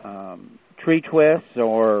tree twists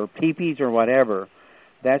or teepees or whatever.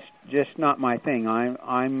 That's just not my thing.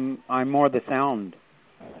 I'm more the sound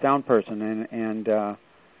person, and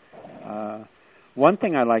one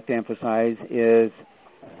thing I'd like to emphasize is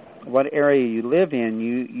what area you live in.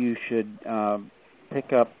 You should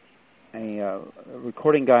pick up a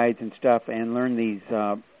recording guides and stuff and learn these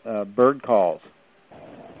bird calls.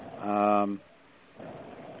 I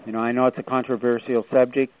know it's a controversial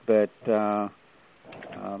subject, but a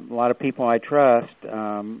lot of people I trust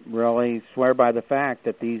really swear by the fact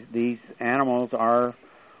that these animals are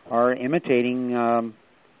imitating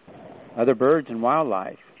other birds and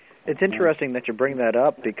wildlife. It's interesting that you bring that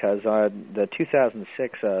up because the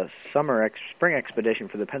 2006 spring expedition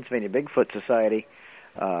for the Pennsylvania Bigfoot Society,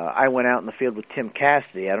 I went out in the field with Tim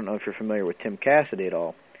Cassidy. I don't know if you're familiar with Tim Cassidy at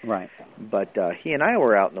all. Right. But he and I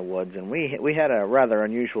were out in the woods, and we had a rather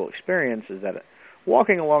unusual experience. Is that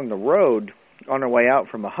walking along the road on our way out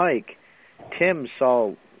from a hike, Tim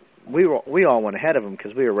saw we all went ahead of him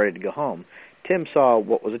because we were ready to go home. Tim saw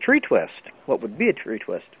what was a tree twist, what would be a tree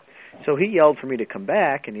twist. So he yelled for me to come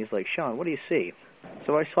back, and he's like, "Sean, what do you see?"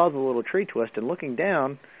 So I saw the little tree twist, and looking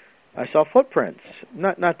down, I saw footprints.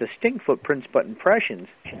 Not distinct footprints, but impressions.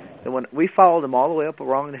 And when we followed them all the way up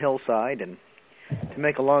along the hillside, and to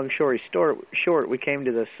make a long story short, we came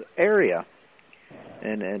to this area,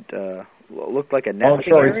 and it looked like a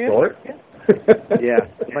nesting area. Short? Yeah,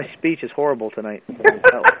 my speech is horrible tonight.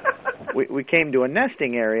 We came to a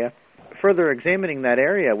nesting area. Further examining that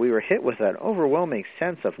area, we were hit with an overwhelming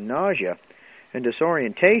sense of nausea and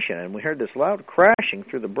disorientation, and we heard this loud crashing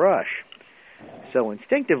through the brush. So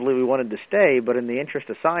instinctively we wanted to stay, but in the interest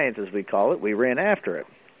of science, as we call it, we ran after it.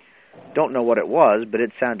 Don't know what it was, but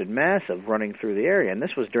it sounded massive running through the area, and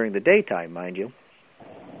this was during the daytime, mind you.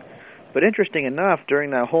 But interesting enough,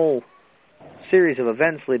 during that whole series of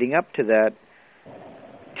events leading up to that,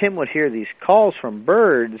 Tim would hear these calls from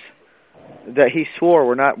birds that he swore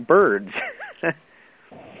were not birds.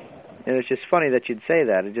 And it's just funny that you'd say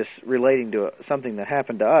that, just relating to something that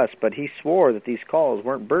happened to us, but he swore that these calls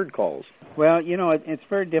weren't bird calls. Well, it's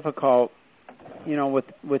very difficult,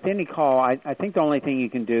 with any call. I think the only thing you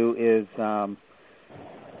can do is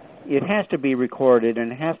it has to be recorded,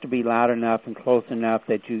 and it has to be loud enough and close enough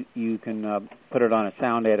that you can put it on a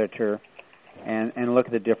sound editor and look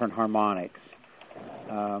at the different harmonics.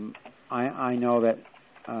 I know that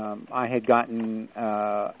I had gotten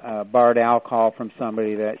a barred owl call from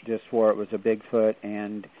somebody that just swore it was a Bigfoot,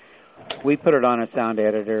 and we put it on a sound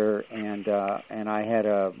editor, and I had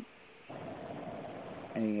a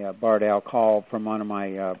barred owl call from one of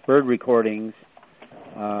my bird recordings,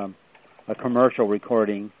 a commercial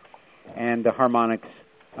recording, and the harmonics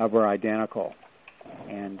were identical.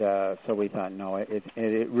 And so we thought, no,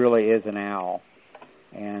 it really is an owl.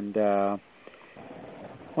 And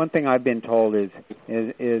one thing I've been told is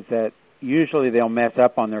that usually they'll mess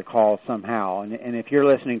up on their call somehow. And if you're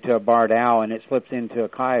listening to a barred owl and it slips into a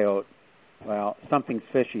coyote, well, something's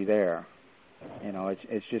fishy there.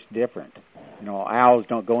 It's just different. Owls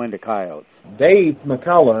don't go into coyotes. Dave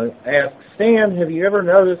McCullough asks, Stan, have you ever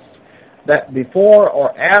noticed that before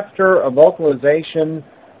or after a vocalization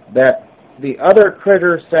that the other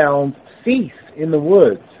critter sounds cease in the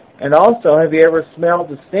woods? And also, have you ever smelled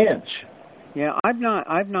the stench? Yeah, I've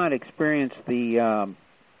not experienced the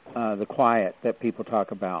quiet that people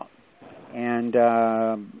talk about, and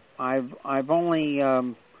I've only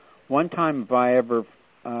one time have I ever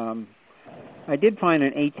I did find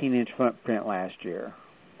an 18-inch footprint last year,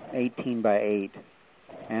 18 by 8,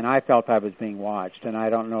 and I felt I was being watched, and I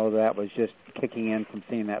don't know if that was just kicking in from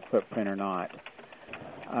seeing that footprint or not.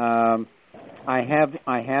 I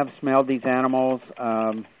have smelled these animals.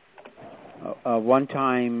 One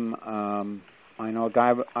time, I know a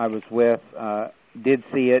guy I was with did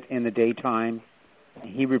see it in the daytime.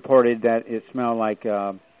 He reported that it smelled like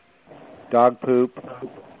dog poop.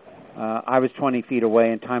 I was 20 feet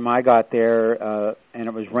away, and time I got there, and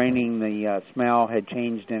it was raining, the smell had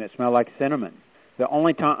changed, and it smelled like cinnamon. The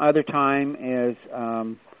only other time is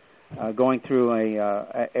going through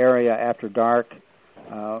a area after dark.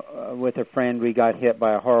 With a friend, we got hit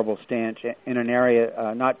by a horrible stench in an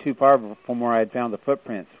area not too far from where I had found the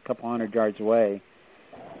footprints, a couple hundred yards away.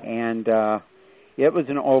 And it was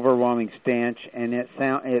an overwhelming stench, and it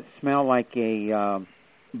smelled like a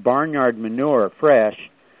barnyard manure, fresh,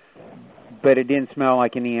 but it didn't smell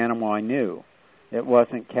like any animal I knew. It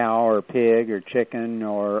wasn't cow or pig or chicken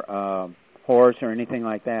or horse or anything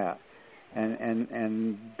like that.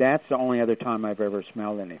 And that's the only other time I've ever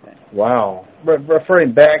smelled anything. Wow.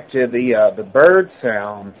 Referring back to the bird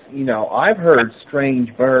sounds, I've heard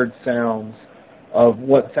strange bird sounds of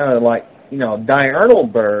what sounded like, diurnal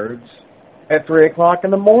birds at 3 o'clock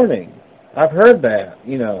in the morning. I've heard that,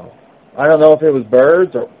 I don't know if it was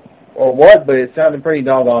birds or what, but it sounded pretty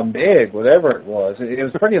doggone big, whatever it was. It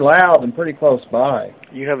was pretty loud and pretty close by.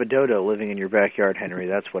 You have a dodo living in your backyard, Henry.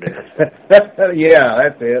 That's what it is. Yeah,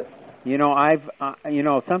 that's it.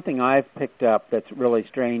 Something I've picked up that's really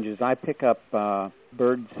strange is I pick up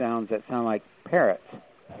bird sounds that sound like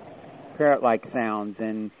parrot-like sounds,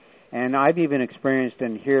 and I've even experienced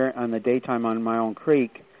in here on the daytime on my own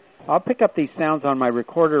creek. I'll pick up these sounds on my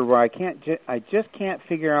recorder where I just can't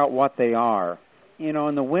figure out what they are.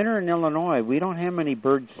 In the winter in Illinois, we don't have many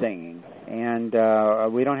birds singing, and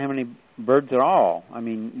we don't have any birds at all. I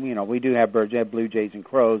mean, we do have birds. We have blue jays and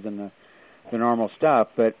crows and the normal stuff,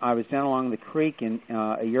 but I was down along the creek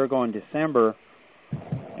a year ago in December,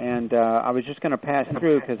 and I was just going to pass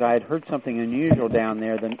through because I had heard something unusual down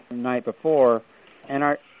there the night before, and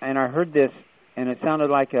I heard this, and it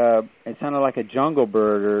sounded like a jungle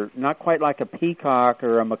bird, or not quite like a peacock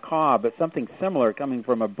or a macaw, but something similar coming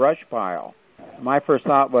from a brush pile. My first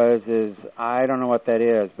thought is I don't know what that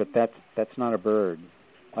is, but that's not a bird.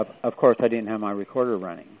 Of course, I didn't have my recorder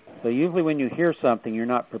running. So usually when you hear something, you're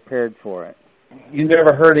not prepared for it. You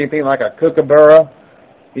never heard anything like a kookaburra?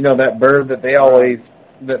 That bird that they always,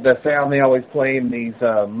 the sound they always play in these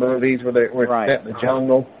movies where they're set in the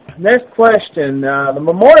jungle? Next question. The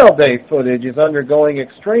Memorial Day footage is undergoing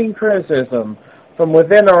extreme criticism from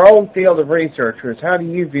within our own field of researchers. How do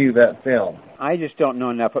you view that film? I just don't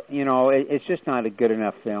know enough. It's just not a good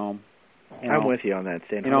enough film. I'm with you on that,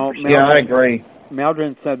 Stan. Yeah, I agree.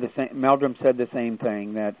 Meldrum said the same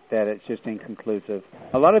thing, that it's just inconclusive.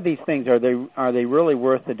 A lot of these things, are they really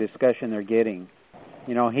worth the discussion they're getting?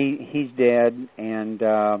 He's dead,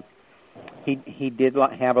 and he did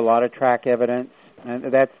have a lot of track evidence,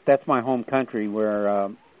 and that's my home country where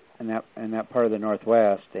in that part of the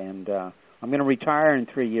Northwest, and I'm going to retire in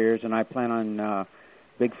 3 years, and I plan on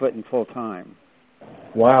Bigfooting full time.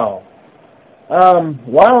 Wow.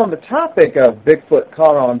 While on the topic of Bigfoot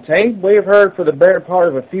caught on tape, we have heard for the better part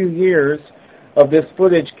of a few years of this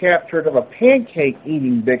footage captured of a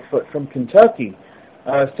pancake-eating Bigfoot from Kentucky,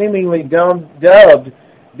 seemingly dubbed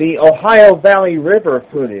the Ohio Valley River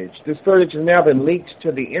footage. This footage has now been leaked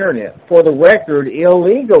to the internet, for the record,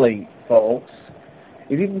 illegally, folks.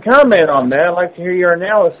 If you can comment on that, I'd like to hear your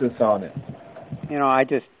analysis on it. You know, I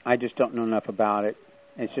just don't know enough about it.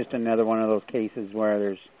 It's just another one of those cases where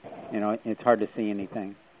there's, it's hard to see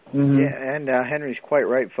anything. Mm-hmm. Yeah, and Henry's quite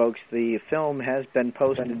right, folks. The film has been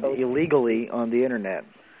posted illegally on the internet.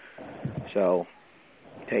 So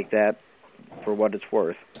take that for what it's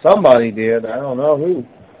worth. Somebody did. I don't know who.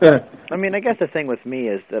 I mean, I guess the thing with me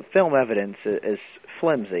is that film evidence is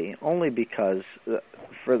flimsy, only because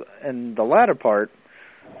in the latter part,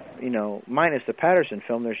 minus the Patterson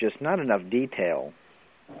film, there's just not enough detail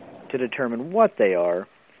to determine what they are.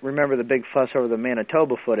 Remember the big fuss over the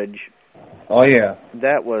Manitoba footage? Oh, yeah.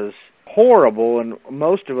 That was horrible, and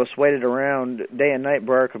most of us waited around day and night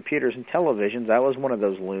by our computers and televisions. I was one of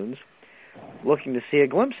those loons, looking to see a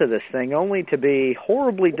glimpse of this thing, only to be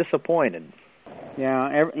horribly disappointed.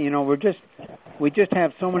 Yeah, we just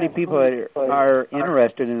have so many people that are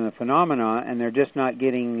interested in the phenomena, and they're just not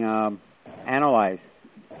getting analyzed.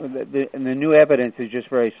 And the new evidence is just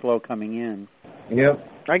very slow coming in. Yep.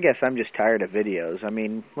 I guess I'm just tired of videos. I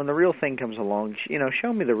mean, when the real thing comes along,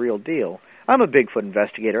 show me the real deal. I'm a Bigfoot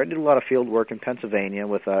investigator. I did a lot of field work in Pennsylvania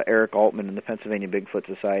with Eric Altman and the Pennsylvania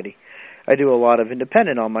Bigfoot Society. I do a lot of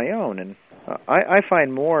independent on my own, and I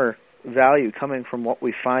find more value coming from what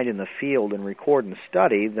we find in the field and record and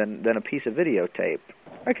study than a piece of videotape.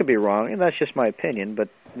 I could be wrong, and that's just my opinion, but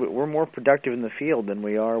we're more productive in the field than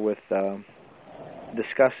we are with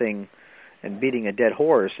discussing and beating a dead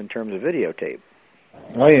horse in terms of videotape.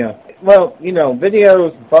 Oh yeah. Well,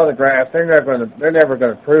 videos and photographs, they're never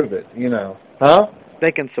gonna prove it, Huh?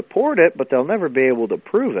 They can support it, but they'll never be able to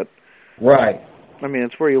prove it. Right. I mean,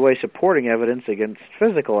 it's where you weigh supporting evidence against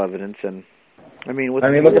physical evidence, and with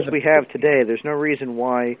the tools we have today, there's no reason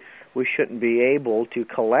why we shouldn't be able to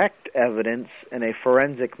collect evidence in a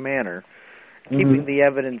forensic manner. Mm-hmm. Keeping the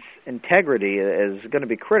evidence integrity is going to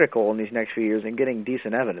be critical in these next few years and getting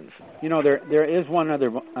decent evidence. There is one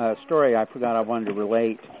other story I forgot I wanted to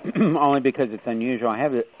relate, only because it's unusual. I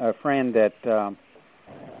have a friend that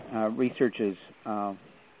researches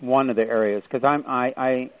one of the areas, because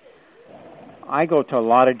I go to a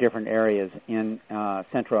lot of different areas in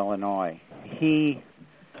central Illinois. He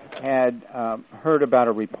had heard about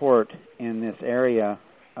a report in this area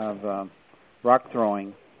of rock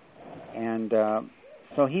throwing, and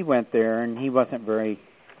so he went there, and he wasn't very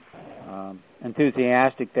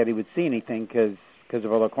enthusiastic that he would see anything because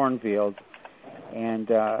of all the cornfields. And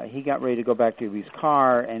he got ready to go back to his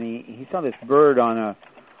car, and he saw this bird on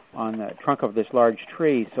the trunk of this large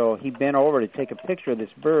tree. So he bent over to take a picture of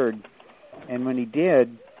this bird, and when he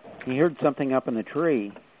did, he heard something up in the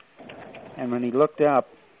tree. And when he looked up,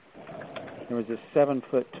 there was a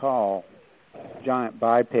 7-foot-tall giant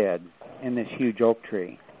biped in this huge oak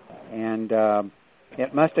tree. And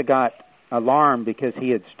it must have got alarmed because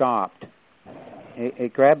he had stopped.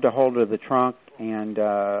 It grabbed a hold of the trunk and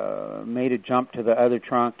made a jump to the other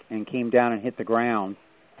trunk and came down and hit the ground.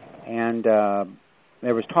 And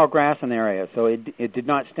there was tall grass in the area, so it did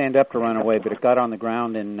not stand up to run away, but it got on the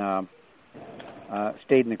ground and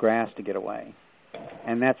stayed in the grass to get away.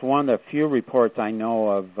 And that's one of the few reports I know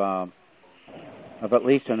of at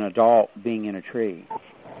least an adult being in a tree.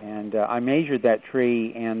 And I measured that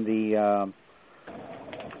tree, and the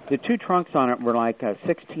two trunks on it were like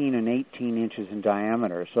 16 and 18 inches in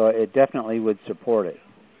diameter, so it definitely would support it.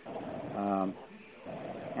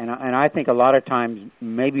 And I think a lot of times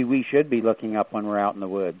maybe we should be looking up when we're out in the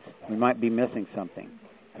woods. We might be missing something.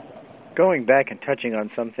 Going back and touching on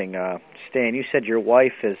something, Stan, you said your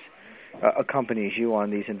wife accompanies you on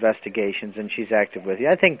these investigations, and she's active with you.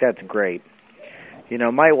 I think that's great.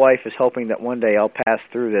 My wife is hoping that one day I'll pass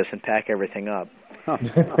through this and pack everything up.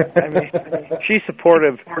 I mean, she's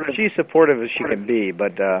supportive as she can be,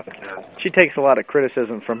 but she takes a lot of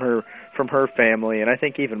criticism from her family, and I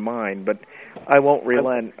think even mine. But I won't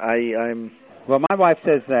relent. I'm. Well, my wife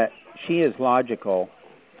says that she is logical,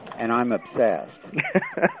 and I'm obsessed.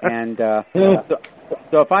 And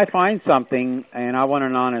so if I find something and I want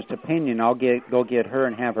an honest opinion, I'll go get her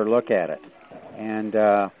and have her look at it. And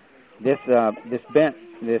this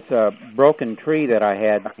broken tree that I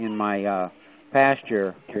had in my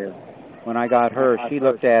pasture, when I got her, she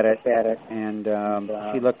looked at it, and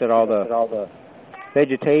she looked at all the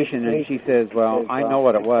vegetation, and she says, well, I know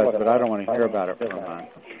what it was, but I don't want to hear about it for a month.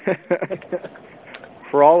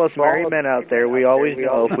 For all us married men out there, we always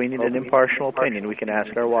know if we need an impartial opinion, we can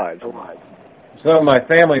ask our wives. Some of my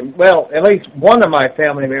family, well, at least one of my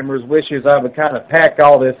family members wishes I would kind of pack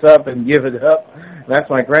all this up and give it up. That's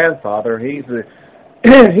my grandfather. He's the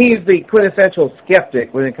he's the quintessential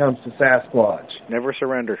skeptic when it comes to Sasquatch. Never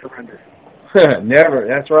surrender. Never,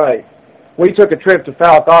 that's right. We took a trip to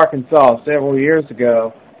Falk, Arkansas several years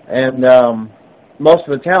ago, and most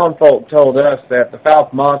of the town folk told us that the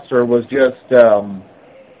Falk monster was just an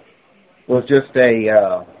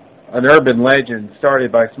urban legend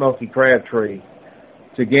started by Smokey Crabtree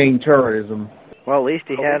to gain tourism. Well, at least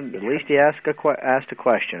he asked a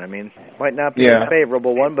question. I mean, might not be a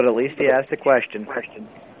favorable one, but at least he asked a question.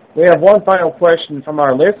 We have one final question from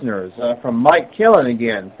our listeners, from Mike Killen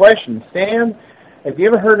again. Question, Stan, have you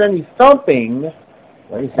ever heard any thumping?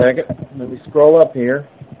 Wait a second, let me scroll up here.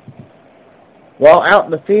 While out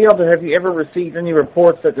in the field, have you ever received any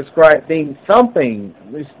reports that describe thumping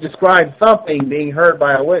being heard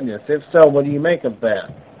by a witness? If so, what do you make of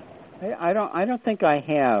that? I don't think I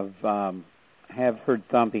have heard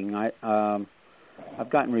thumping. I've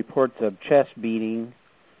gotten reports of chest beating,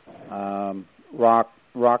 rock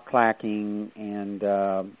clacking, and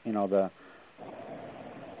the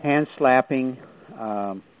hand slapping,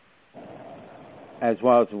 as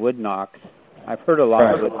well as wood knocks. I've heard a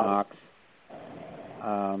lot of wood knocks.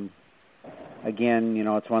 Again,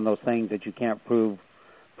 it's one of those things that you can't prove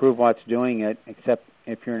what's doing it, except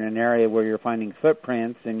if you're in an area where you're finding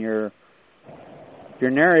footprints and you're in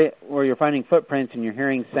an area where you're finding footprints and you're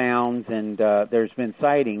hearing sounds and there's been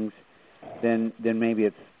sightings, then maybe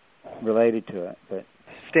it's related to it. But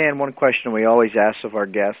Stan, one question we always ask of our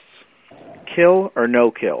guests: kill or no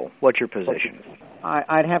kill? What's your position?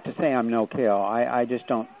 I'd have to say I'm no kill. I just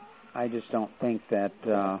don't think that.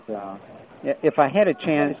 If I had a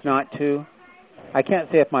chance not to, I can't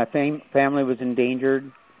say if my family was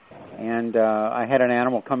endangered and I had an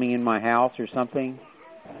animal coming in my house or something,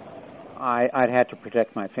 I'd have to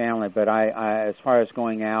protect my family. But I as far as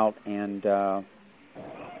going out and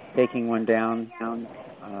taking one down,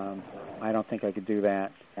 I don't think I could do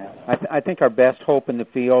that. I think our best hope in the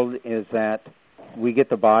field is that we get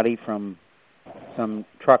the body from some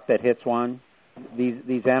truck that hits one.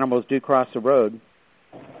 These animals do cross the road,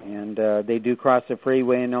 and they do cross the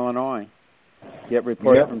freeway in Illinois. Get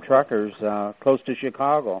reports from truckers close to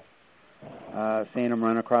Chicago seeing them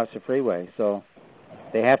run across the freeway. So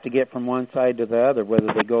they have to get from one side to the other,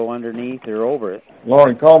 whether they go underneath or over it.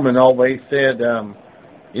 Lauren Coleman always said,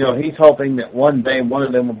 he's hoping that one day one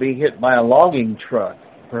of them will be hit by a logging truck,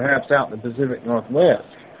 perhaps out in the Pacific Northwest.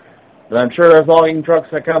 But I'm sure there's logging trucks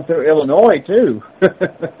that come through Illinois, too.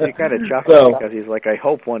 He kind of chuckles because he's like, I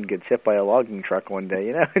hope one gets hit by a logging truck one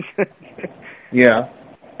day, Yeah.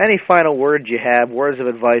 Any final words you have, words of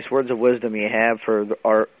advice, words of wisdom you have for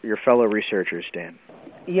your fellow researchers, Stan?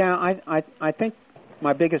 Yeah, I think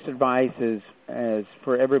my biggest advice is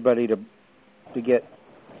for everybody to get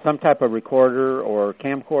some type of recorder or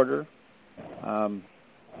camcorder.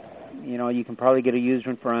 You can probably get a used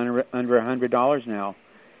one for under $100 now.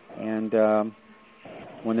 And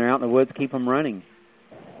when they're out in the woods, keep them running,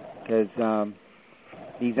 because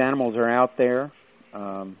these animals are out there.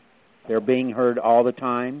 They're being heard all the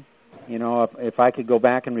time. If I could go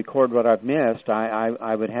back and record what I've missed,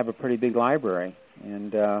 I would have a pretty big library.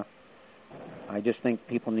 And I just think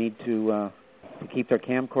people need to keep their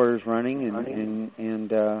camcorders running and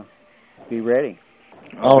be ready.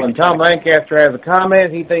 Oh, and Tom Lancaster has a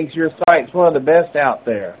comment. He thinks your site's one of the best out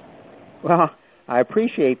there. Well, I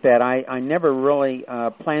appreciate that. I never really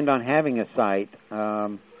planned on having a site.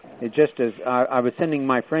 It just as I was sending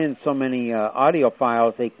my friends so many audio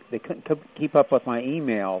files, they couldn't keep up with my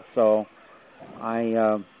email. So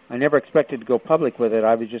I never expected to go public with it.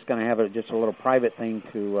 I was just going to have just a little private thing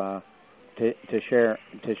to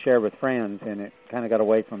share with friends, and it kind of got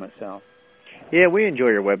away from itself. Yeah, we enjoy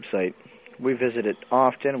your website. We visit it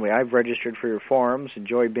often. I've registered for your forums.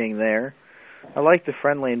 Enjoy being there. I like the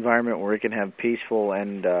friendly environment where we can have peaceful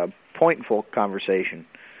and pointful conversation.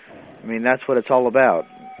 I mean, that's what it's all about.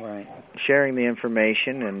 Right. Sharing the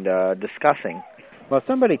information and discussing. Well,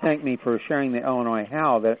 somebody thanked me for sharing the Illinois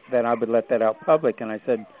Howl, that I would let that out public, and I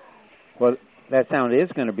said, well, that sound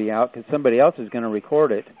is going to be out because somebody else is going to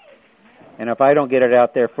record it. And if I don't get it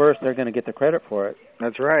out there first, they're going to get the credit for it.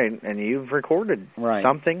 That's right. And you've recorded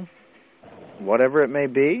something, whatever it may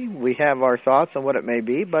be. We have our thoughts on what it may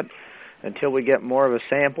be, but until we get more of a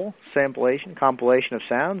compilation of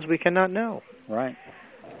sounds, we cannot know. Right.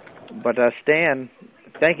 But Stan,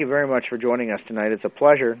 thank you very much for joining us tonight. It's a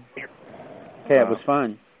pleasure. Okay, it was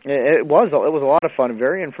fun. It was a lot of fun,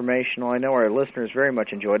 very informational. I know our listeners very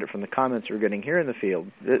much enjoyed it from the comments we're getting here in the field.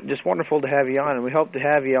 Just wonderful to have you on, and we hope to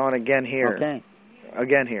have you on again here. Okay.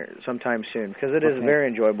 Again here sometime soon, because it is very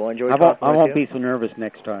enjoyable. I won't be so nervous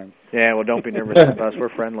next time. Yeah, well, don't be nervous with us. We're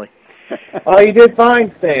friendly. Oh, you did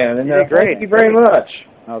fine, Stan, and you did great. Thank you very much.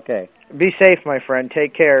 Okay. Be safe, my friend.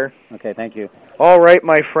 Take care. Okay, thank you. All right,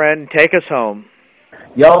 my friend, take us home.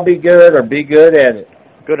 Y'all be good or be good at it.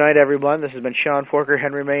 Good night, everyone. This has been Sean Forker,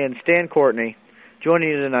 Henry May, and Stan Courtney joining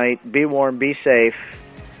you tonight. Be warm, be safe,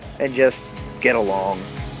 and just get along.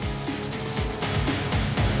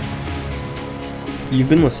 You've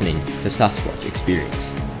been listening to Sasquatch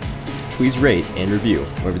Experience. Please rate and review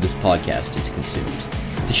wherever this podcast is consumed.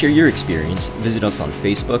 To share your experience, visit us on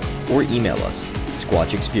Facebook or email us,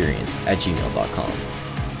 squatchexperience@gmail.com.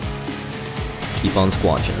 Keep on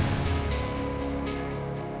squatching.